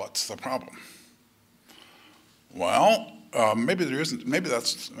 So what's the problem? Well, maybe there isn't. Maybe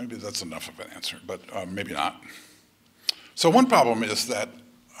that's enough of an answer, but maybe not. So one problem is that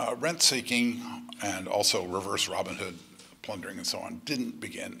rent-seeking and also reverse Robin Hood plundering and so on didn't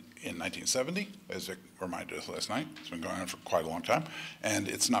begin in 1970, as Vic reminded us last night. It's been going on for quite a long time, and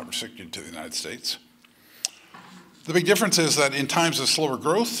it's not restricted to the United States. The big difference is that in times of slower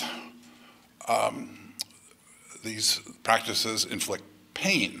growth, these practices inflict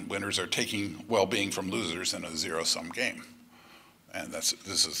pain. Winners are taking well-being from losers in a zero-sum game. And this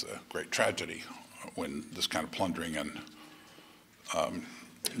is a great tragedy when this kind of plundering and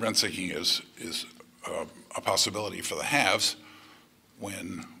rent-seeking is a possibility for the haves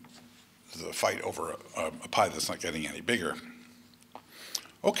when the fight over a pie that's not getting any bigger.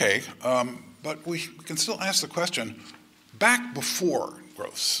 Okay, but we can still ask the question, back before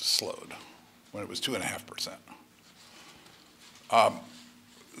growth slowed, when it was 2.5%,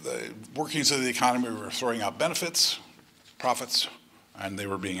 the workings of the economy were throwing out benefits, profits, and they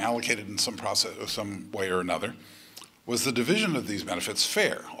were being allocated in some process, some way or another. Was the division of these benefits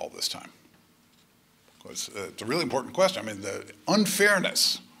fair all this time? It's a really important question. I mean, the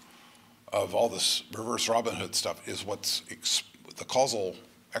unfairness of all this reverse Robin Hood stuff is what's the causal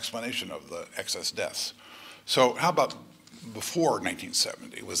explanation of the excess deaths. So how about before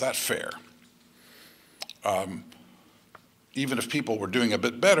 1970? Was that fair? Even if people were doing a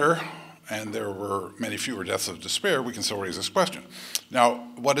bit better and there were many fewer deaths of despair, we can still raise this question. Now,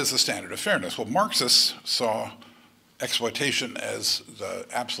 what is the standard of fairness? Well, Marxists saw exploitation as the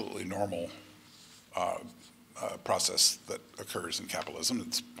absolutely normal process that occurs in capitalism.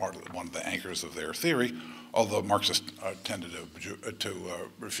 It's part of one of the anchors of their theory, although Marxists tended to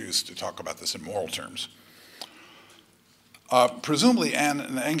refuse to talk about this in moral terms. Presumably, Anna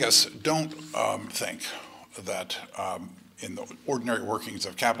and Angus don't think that in the ordinary workings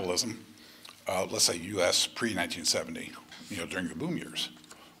of capitalism, let's say U.S. pre-1970, during the boom years,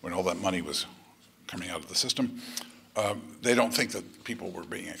 when all that money was coming out of the system, they don't think that people were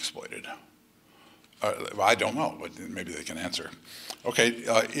being exploited. I don't know, but maybe they can answer. Okay,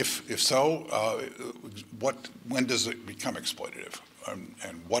 if so, when does it become exploitative,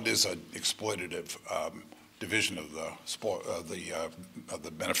 and what is an exploitative division of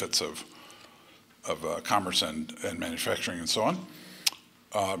the benefits of commerce and manufacturing and so on?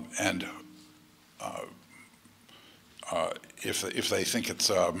 If they think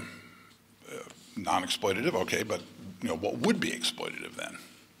it's non-exploitative, okay, but what would be exploitative then?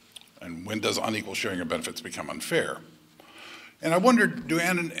 And when does unequal sharing of benefits become unfair? And I wondered, do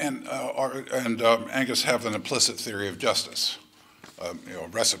Anna and Angus have an implicit theory of justice, a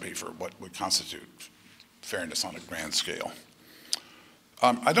recipe for what would constitute fairness on a grand scale?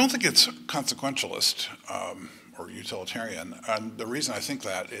 I don't think it's consequentialist or utilitarian, and the reason I think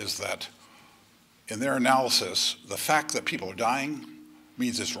that is that in their analysis, the fact that people are dying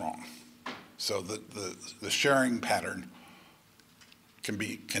means it's wrong. So the sharing pattern can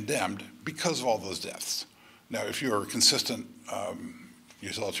be condemned because of all those deaths. Now, if you're a consistent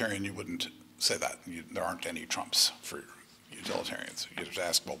utilitarian, you wouldn't say that. There aren't any trumps for utilitarians. You just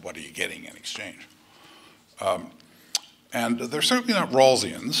ask, well, what are you getting in exchange? And they're certainly not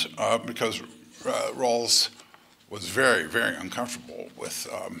Rawlsians, because Rawls was very, very uncomfortable with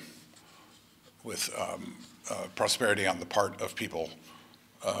prosperity on the part of people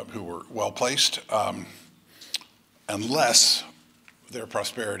who were well-placed, unless their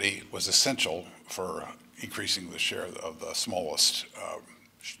prosperity was essential for increasing the share of the smallest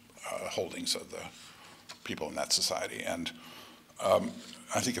holdings of the people in that society. And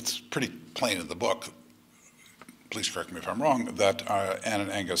I think it's pretty plain in the book, please correct me if I'm wrong, that Anna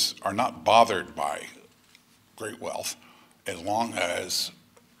and Angus are not bothered by great wealth as long as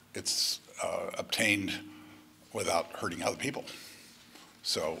it's obtained without hurting other people.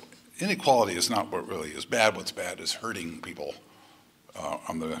 So inequality is not what really is bad. What's bad is hurting people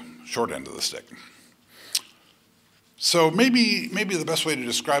on the short end of the stick. So maybe the best way to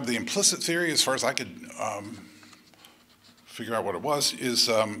describe the implicit theory, as far as I could figure out what it was, is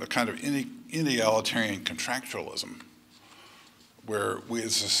a kind of inegalitarian contractualism, where we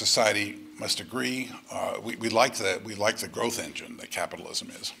as a society must agree we like the growth engine that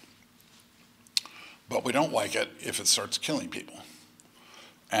capitalism is, but we don't like it if it starts killing people.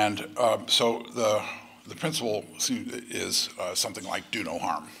 And so the principle is something like do no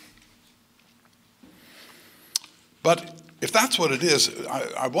harm. But if that's what it is,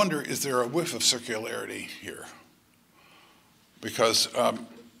 I wonder, is there a whiff of circularity here? Because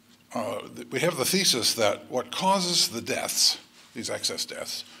we have the thesis that what causes the deaths, these excess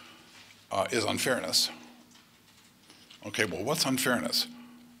deaths, is unfairness. Okay, well, what's unfairness?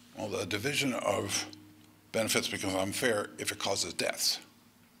 Well, the division of benefits becomes unfair if it causes deaths.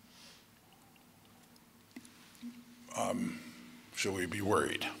 Should we be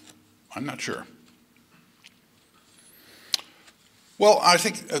worried? I'm not sure. Well, I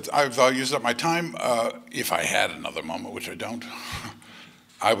think I've used up my time. If I had another moment, which I don't,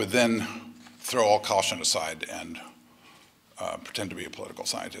 I would then throw all caution aside and pretend to be a political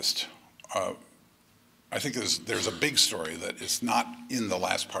scientist I think there's a big story that is not in the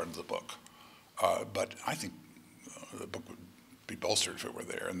last part of the book, but I think the book would be bolstered if it were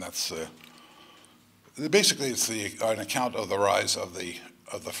there, and that's basically it's an account of the rise of the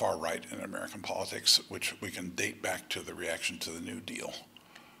far right in American politics, which we can date back to the reaction to the New Deal,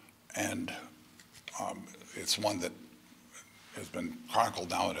 and it's one that has been chronicled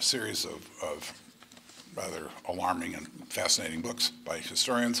now in a series of rather alarming and fascinating books by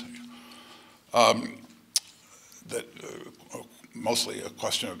historians. That mostly a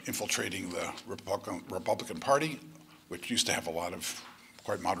question of infiltrating the Republican Party, which used to have a lot of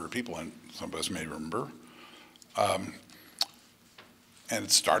quite moderate people, and some of us may remember. And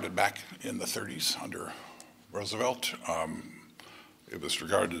it started back in the 30s under Roosevelt. It was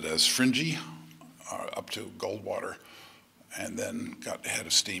regarded as fringy up to Goldwater, and then got ahead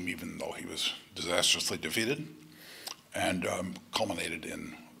of steam even though he was disastrously defeated, and culminated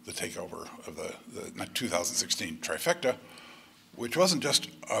in the takeover of the 2016 trifecta, which wasn't just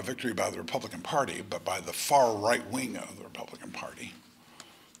a victory by the Republican Party, but by the far right wing of the Republican Party.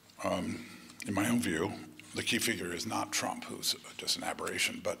 In my own view, the key figure is not Trump, who's just an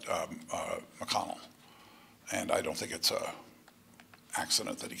aberration, but McConnell. And I don't think it's an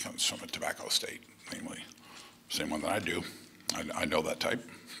accident that he comes from a tobacco state, namely, same one that I do. I know that type.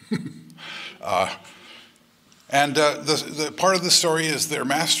 And the part of the story is their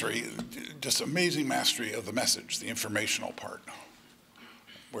mastery, just amazing mastery of the message, the informational part,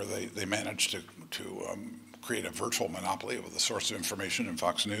 where they managed to create a virtual monopoly of the source of information in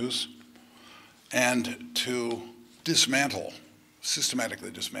Fox News, and to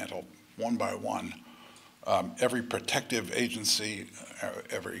systematically dismantle, one by one, every protective agency,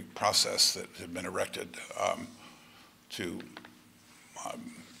 every process that had been erected to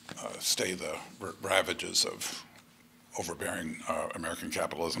stay the ravages of overbearing American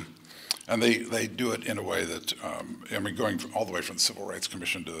capitalism. And they do it in a way that, going all the way from the Civil Rights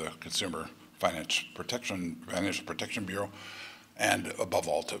Commission to the Consumer Financial Protection Bureau, and above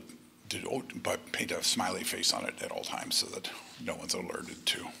all to paint a smiley face on it at all times so that no one's alerted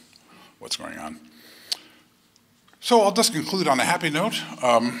to what's going on. So I'll just conclude on a happy note.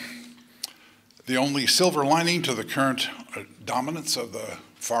 The only silver lining to the current dominance of the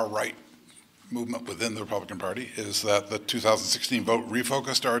far right movement within the Republican Party is that the 2016 vote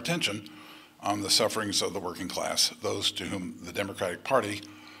refocused our attention on the sufferings of the working class, those to whom the Democratic Party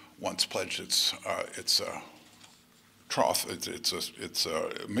once pledged its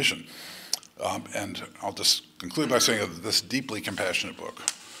mission. And I'll just conclude by saying that this deeply compassionate book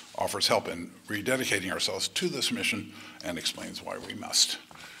offers help in rededicating ourselves to this mission and explains why we must.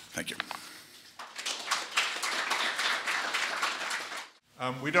 Thank you.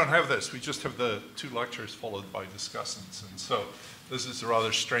 We don't have this. We just have the 2 lectures followed by discussants. And so this is a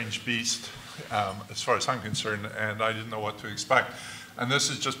rather strange beast as far as I'm concerned, and I didn't know what to expect. And this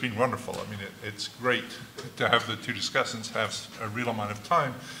has just been wonderful. I mean, it's great to have the 2 discussants have a real amount of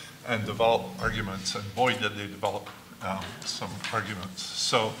time and develop arguments, and boy, did they develop some arguments.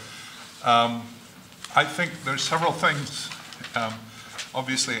 So I think there's several things.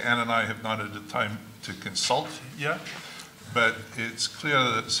 Obviously, Anna and I have not had the time to consult yet. But it's clear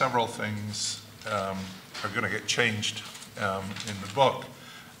that several things are going to get changed in the book.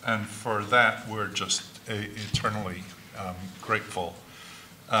 And for that, we're just eternally grateful.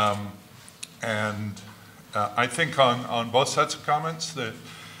 And I think on both sets of comments that,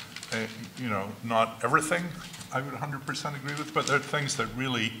 not everything I would 100% agree with, but there are things that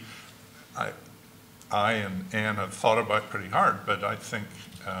really I and Anne have thought about pretty hard, but I think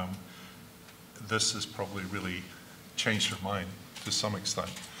this has probably really changed her mind to some extent.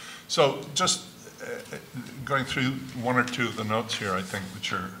 So just going through 1 or 2 of the notes here, I think,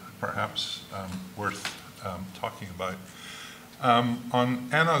 which are perhaps worth talking about. On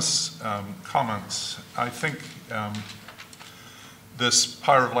Anna's comments, I think this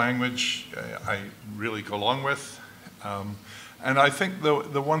power of language I really go along with. And I think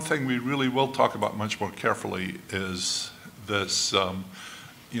the one thing we really will talk about much more carefully is this,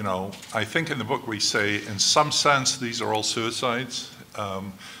 I think in the book we say, in some sense, these are all suicides.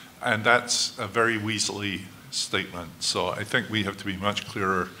 And that's a very weaselly statement. So I think we have to be much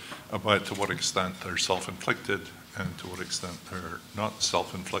clearer about to what extent they're self-inflicted and to what extent they're not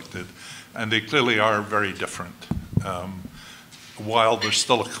self-inflicted. And they clearly are very different, while there's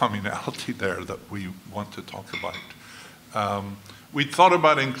still a commonality there that we want to talk about. We thought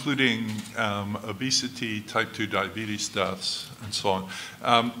about including obesity, type 2 diabetes deaths, and so on.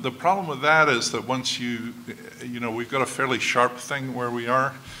 The problem with that is that once we've got a fairly sharp thing where we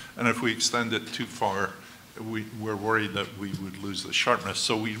are, and if we extend it too far, we're worried that we would lose the sharpness.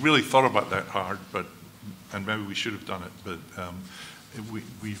 So we really thought about that hard, and maybe we should have done it, but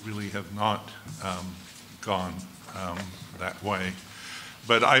we really have not gone that way.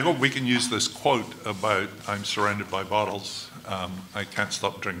 But I hope we can use this quote about I'm surrounded by bottles, I can't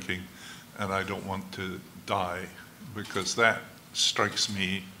stop drinking, and I don't want to die, because that strikes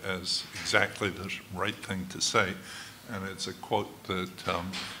me as exactly the right thing to say. And it's a quote that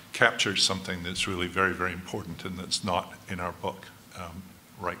captures something that's really very, very important and that's not in our book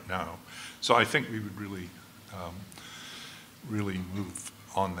right now. So I think we would really, really move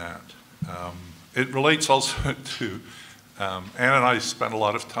on that. It relates also to, Anna and I spent a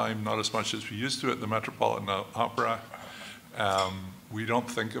lot of time, not as much as we used to, at the Metropolitan Opera. We don't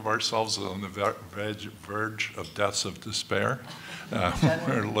think of ourselves as on the verge of deaths of despair.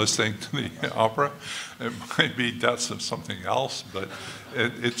 We're listening to the opera. It might be deaths of something else, but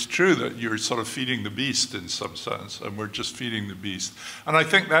it's true that you're sort of feeding the beast in some sense, and we're just feeding the beast. And I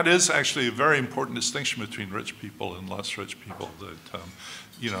think that is actually a very important distinction between rich people and less rich people. That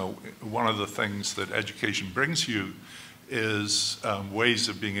you know, one of the things that education brings you is ways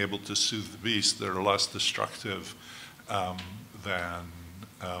of being able to soothe the beast that are less destructive than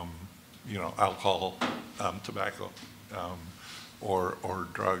you know, alcohol, tobacco, or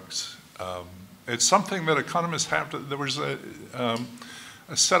drugs. It's something that economists have to, there was a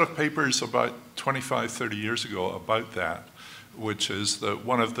set of papers about 25, 30 years ago about that, which is that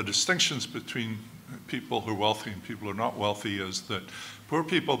one of the distinctions between people who are wealthy and people who are not wealthy is that poor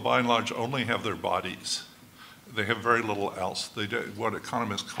people by and large only have their bodies. They have very little else. They do what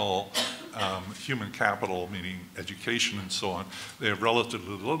economists call human capital, meaning education and so on. They have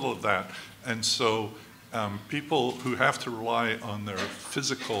relatively little of that. And so people who have to rely on their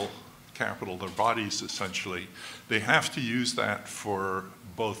physical capital, their bodies essentially, they have to use that for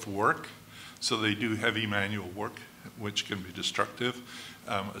both work. So they do heavy manual work, which can be destructive,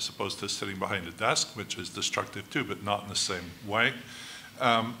 as opposed to sitting behind a desk, which is destructive too, but not in the same way.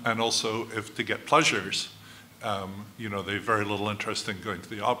 And also, if to get pleasures, you know, they have very little interest in going to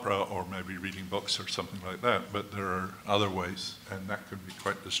the opera or maybe reading books or something like that, but there are other ways, and that could be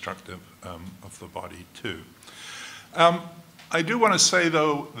quite destructive of the body too. I do want to say,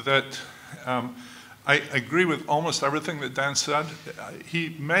 though, that I agree with almost everything that Dan said.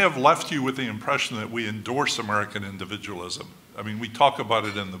 He may have left you with the impression that we endorse American individualism. I mean, we talk about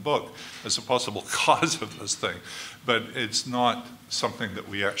it in the book as a possible cause of this thing, but it's not something that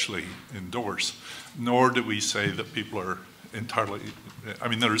we actually endorse, nor do we say that people are entirely, I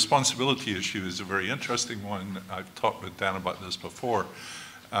mean, the responsibility issue is a very interesting one. I've talked with Dan about this before,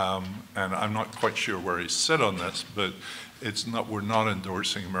 and I'm not quite sure where he sit on this, but it's not, we're not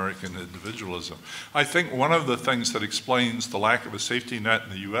endorsing American individualism. I think one of the things that explains the lack of a safety net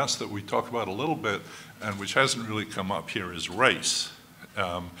in the US that we talk about a little bit, and which hasn't really come up here, is race.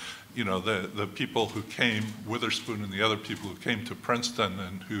 You know, the people who came, Witherspoon and the other people who came to Princeton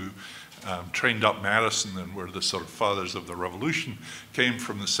and who trained up Madison and were the sort of fathers of the revolution, came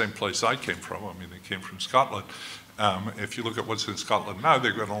from the same place I came from. I mean, they came from Scotland. If you look at what's in Scotland now,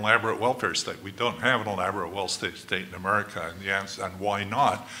 they've got an elaborate welfare state. We don't have an elaborate welfare state in America, and the answer, and why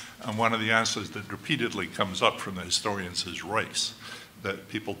not? And one of the answers that repeatedly comes up from the historians is race, that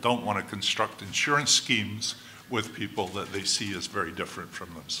people don't want to construct insurance schemes with people that they see as very different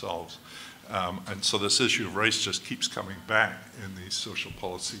from themselves. And so this issue of race just keeps coming back in these social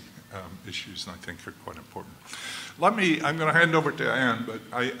policy issues, and I think are quite important. I'm going to hand over to Anne, but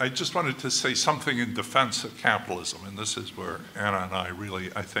I just wanted to say something in defense of capitalism, and this is where Anna and I really,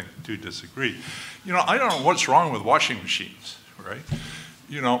 I think, do disagree. You know, I don't know what's wrong with washing machines, right?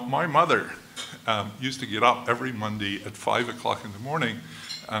 You know, my mother used to get up every Monday at 5 o'clock in the morning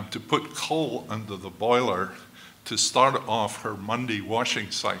to put coal under the boiler to start off her Monday washing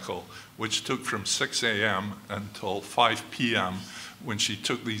cycle, which took from 6 a.m. until 5 p.m., when she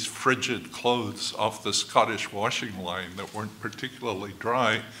took these frigid clothes off the Scottish washing line that weren't particularly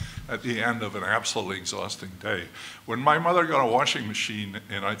dry at the end of an absolutely exhausting day. When my mother got a washing machine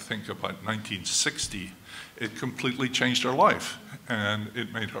in, I think, about 1960, it completely changed her life, and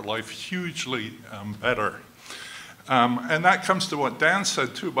it made her life hugely better. And that comes to what Dan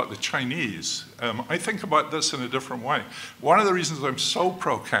said, too, about the Chinese. I think about this in a different way. One of the reasons I'm so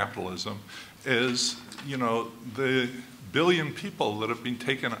pro-capitalism is, you know, the billion people that have been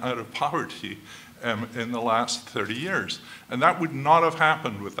taken out of poverty in the last 30 years. And that would not have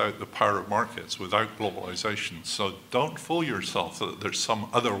happened without the power of markets, without globalization. So don't fool yourself that there's some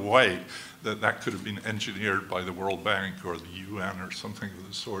other way that that could have been engineered by the World Bank or the UN or something of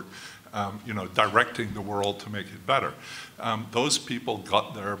the sort, you know, directing the world to make it better. Those people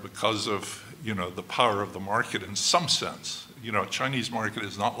got there because of, you know, the power of the market in some sense. You know, Chinese market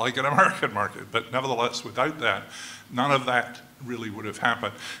is not like an American market, but nevertheless, without that, none of that really would have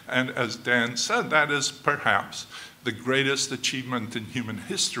happened. And as Dan said, that is perhaps the greatest achievement in human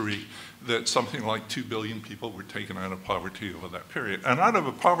history, that something like 2 billion people were taken out of poverty over that period. And out of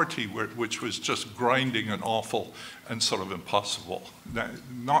a poverty which was just grinding and awful and sort of impossible,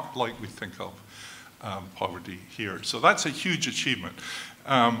 not like we think of poverty here. So that's a huge achievement.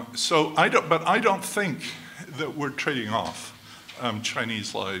 But I don't think that we're trading off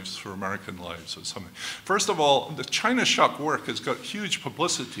Chinese lives for American lives or something. First of all, the China Shop work has got huge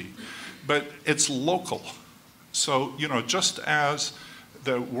publicity, but it's local. So, you know, just as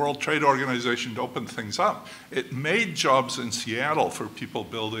the World Trade Organization opened things up, it made jobs in Seattle for people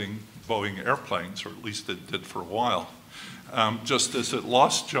building Boeing airplanes, or at least it did for a while. Just as it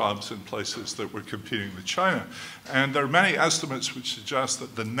lost jobs in places that were competing with China. And there are many estimates which suggest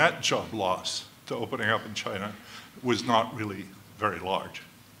that the net job loss to opening up in China was not really very large,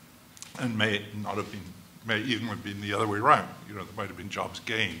 and may even have been the other way around. You know, there might have been jobs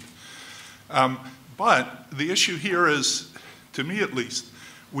gained. But the issue here is, to me at least,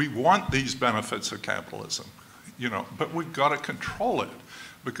 we want these benefits of capitalism, you know, but we've got to control it,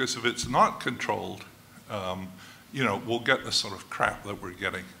 because if it's not controlled, you know, we'll get the sort of crap that we're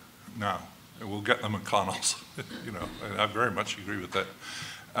getting now. And we'll get the McConnells, you know, and I very much agree with that,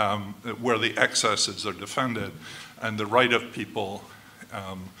 where the excesses are defended and the right of people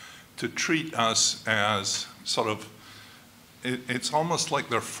to treat us as sort of, it's almost like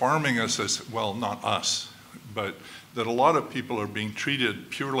they're farming us as, well, not us, but that a lot of people are being treated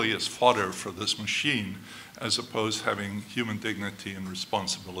purely as fodder for this machine, as opposed to having human dignity and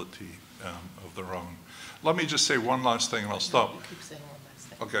responsibility of their own. Let me just say one last thing and I'll stop. You keep saying one last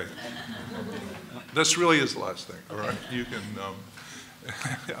thing. Okay. This really is the last thing, all right? You can,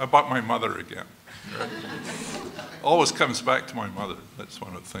 about my mother again. Right? Always comes back to my mother. That's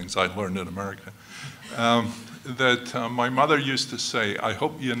one of the things I learned in America. My mother used to say, I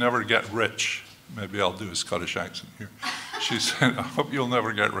hope you never get rich. Maybe I'll do a Scottish accent here. She said, I hope you'll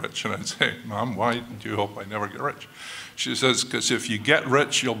never get rich. And I'd say, Mom, why do you hope I never get rich? She says, because if you get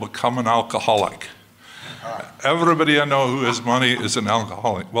rich, you'll become an alcoholic. Everybody I know who has money is an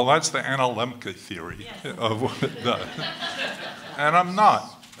alcoholic. Well, that's the Anna Lembke theory of that. And I'm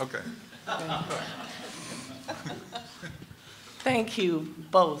not. Okay. Thank you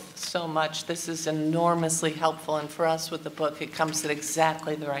both so much. This is enormously helpful, and for us with the book, it comes at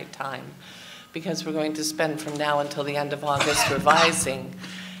exactly the right time, because we're going to spend from now until the end of August revising.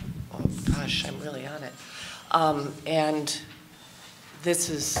 Oh gosh, I'm really on it. And this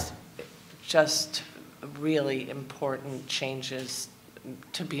is just really important changes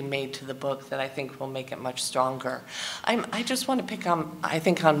to be made to the book that I think will make it much stronger. I just want to pick on, I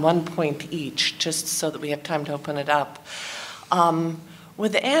think, on one point each, just so that we have time to open it up.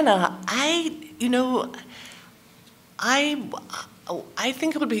 With Anna, I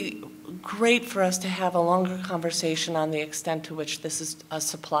think it would be great for us to have a longer conversation on the extent to which this is a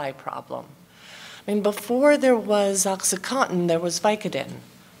supply problem. I mean, before there was OxyContin, there was Vicodin,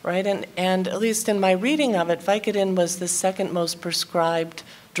 right? And at least in my reading of it, Vicodin was the second most prescribed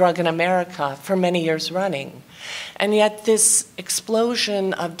drug in America for many years running. And yet this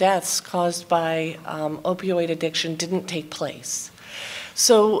explosion of deaths caused by opioid addiction didn't take place.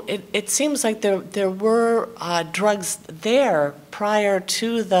 So it seems like there were drugs there prior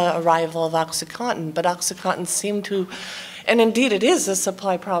to the arrival of OxyContin, but OxyContin seemed to, and indeed it is a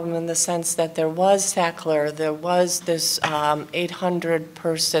supply problem in the sense that there was Sackler, there was this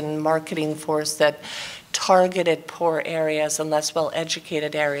 800-person marketing force that targeted poor areas and less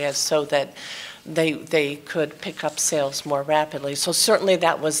well-educated areas so that they could pick up sales more rapidly. So certainly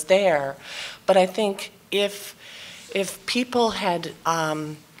that was there, but I think if people had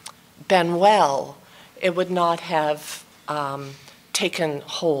been well, it would not have taken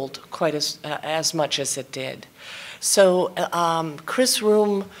hold quite as much as it did. So Chris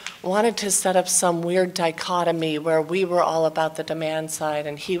Room wanted to set up some weird dichotomy where we were all about the demand side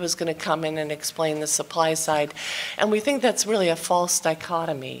and he was going to come in and explain the supply side. And we think that's really a false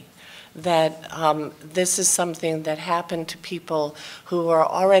dichotomy, that this is something that happened to people who are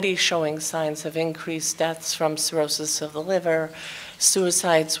already showing signs of increased deaths from cirrhosis of the liver.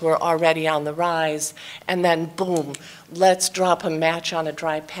 Suicides were already on the rise, and then boom, let's drop a match on a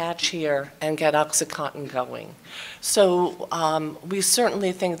dry patch here and get OxyContin going. So we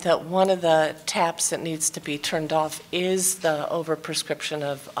certainly think that one of the taps that needs to be turned off is the overprescription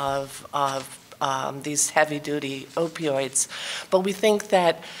of these heavy-duty opioids. But we think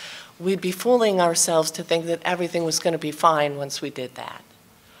that we'd be fooling ourselves to think that everything was going to be fine once we did that.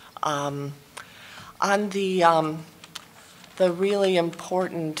 On the really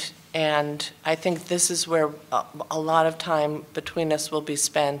important, and I think this is where a lot of time between us will be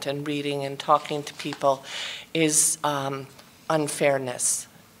spent in reading and talking to people, is unfairness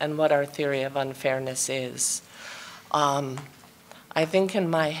and what our theory of unfairness is. I think in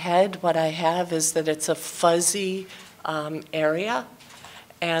my head what I have is that it's a fuzzy area,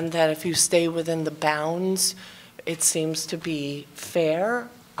 and that if you stay within the bounds, it seems to be fair,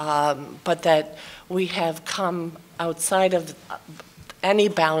 but that we have come outside of any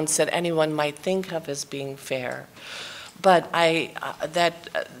bounds that anyone might think of as being fair. But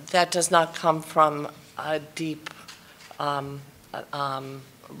that does not come from a deep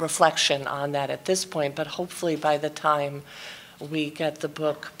reflection on that at this point, but hopefully by the time we get the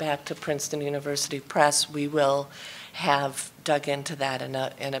book back to Princeton University Press, we will have dug into that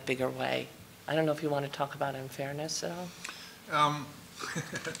in a bigger way. I don't know if you want to talk about unfairness at all.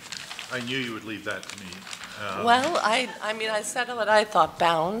 I knew you would leave that to me. Well, I mean, I said what I thought,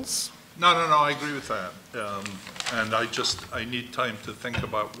 bounds. No, I agree with that. And I need time to think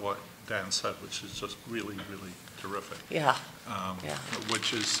about what Dan said, which is just really, really terrific. Yeah.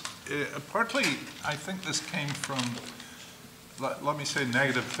 Which is, partly, I think this came from, let me say a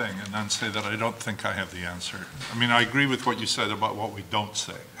negative thing and then say that I don't think I have the answer. I mean, I agree with what you said about what we don't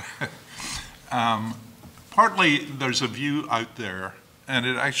say. Partly, there's a view out there, and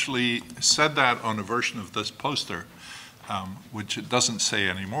it actually said that on a version of this poster, which it doesn't say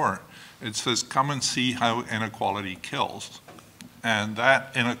anymore. It says, come and see how inequality kills. And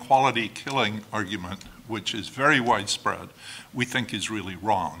that inequality killing argument, which is very widespread, we think is really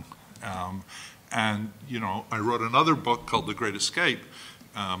wrong. And, you know, I wrote another book called The Great Escape,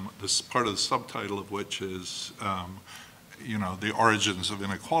 this part of the subtitle of which is, you know, the origins of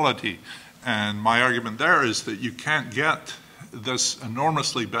inequality. And my argument there is that you can't get this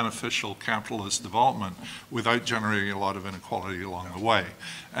enormously beneficial capitalist development without generating a lot of inequality along the way.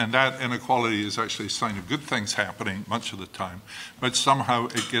 And that inequality is actually a sign of good things happening much of the time, but somehow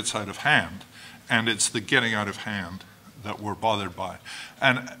it gets out of hand. And it's the getting out of hand that we're bothered by.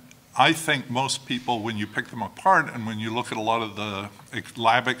 And I think most people, when you pick them apart and when you look at a lot of the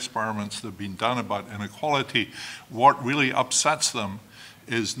lab experiments that have been done about inequality, what really upsets them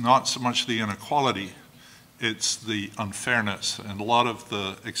is not so much the inequality, it's the unfairness. And a lot of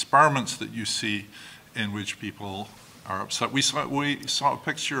the experiments that you see in which people are upset. We saw a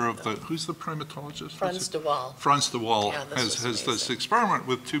picture of who's the primatologist? Franz de Waal. Franz de Waal Yeah, has this experiment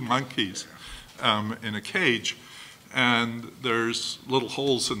with two monkeys in a cage, and there's little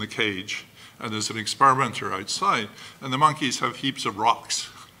holes in the cage, and there's an experimenter outside, and the monkeys have heaps of rocks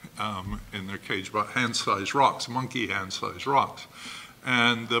in their cage, about hand-sized rocks, monkey hand-sized rocks.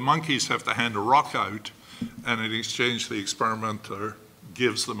 And the monkeys have to hand a rock out, and in exchange the experimenter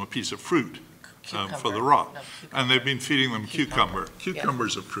gives them a piece of fruit for the rock. And they've been feeding them cucumber.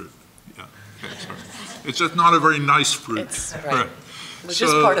 Cucumber's a fruit. Yeah, okay, sorry. It's just not a very nice fruit. It's right. Which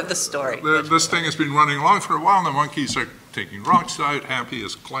is part of the story. This thing has been running along for a while, and the monkeys are taking rocks out, happy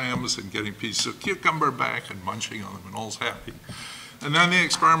as clams, and getting pieces of cucumber back and munching on them, and all's happy. And then the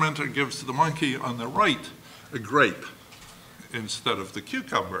experimenter gives to the monkey on the right a grape instead of the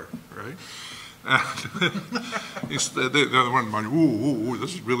cucumber, right? The other one might, ooh,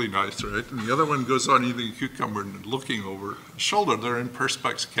 this is really nice, right? And the other one goes on eating a cucumber and looking over his shoulder. They're in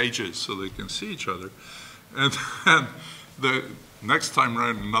perspex cages so they can see each other. And then the next time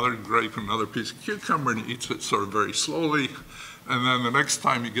around, another grape, another piece of cucumber, and he eats it sort of very slowly. And then the next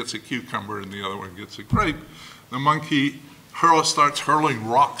time he gets a cucumber and the other one gets a grape, the monkey starts hurling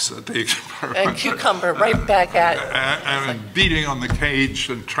rocks at the experimenter. And cucumber right back at it. And beating on the cage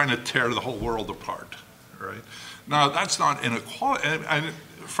and trying to tear the whole world apart, right? Now, that's not inequality. And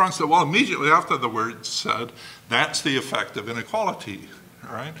Franz de Waal immediately after the word said, that's the effect of inequality,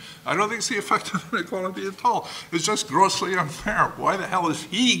 right? I don't think it's the effect of inequality at all. It's just grossly unfair. Why the hell is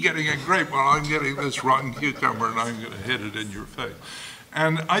he getting a grape while I'm getting this rotten cucumber and I'm going to hit it in your face?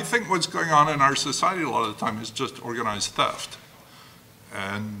 And I think what's going on in our society a lot of the time is just organized theft.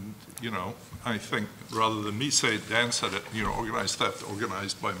 And, you know, I think rather than me say it, Dan said it, you know, organized theft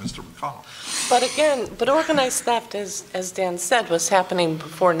organized by Mr. McConnell. But again, organized theft, as Dan said, was happening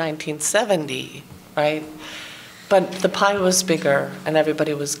before 1970, right? But the pie was bigger and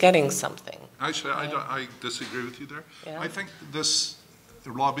everybody was getting something. Actually, I disagree with you there. Yeah. I think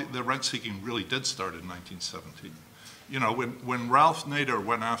the rent seeking really did start in 1970. You know, when Ralph Nader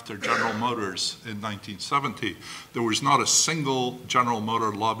went after General Motors in 1970, there was not a single General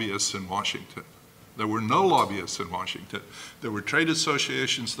Motor lobbyist in Washington. There were no lobbyists in Washington. There were trade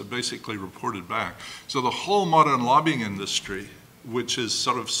associations that basically reported back. So the whole modern lobbying industry, which is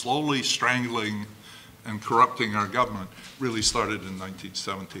sort of slowly strangling and corrupting our government really started in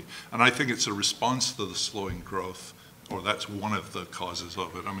 1970. And I think it's a response to the slowing growth, or that's one of the causes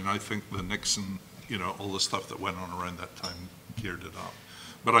of it. I mean, I think the Nixon, you know, all the stuff that went on around that time geared it up.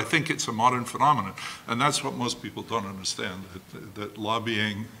 But I think it's a modern phenomenon, and that's what most people don't understand, that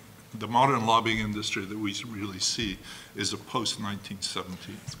lobbying, the modern lobbying industry that we really see is a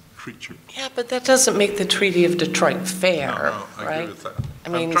post-1970 creature. Yeah, but that doesn't make the Treaty of Detroit fair, No, I right? agree with that. I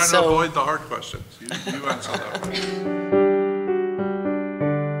mean, I'm trying to avoid the hard questions. You answer that one.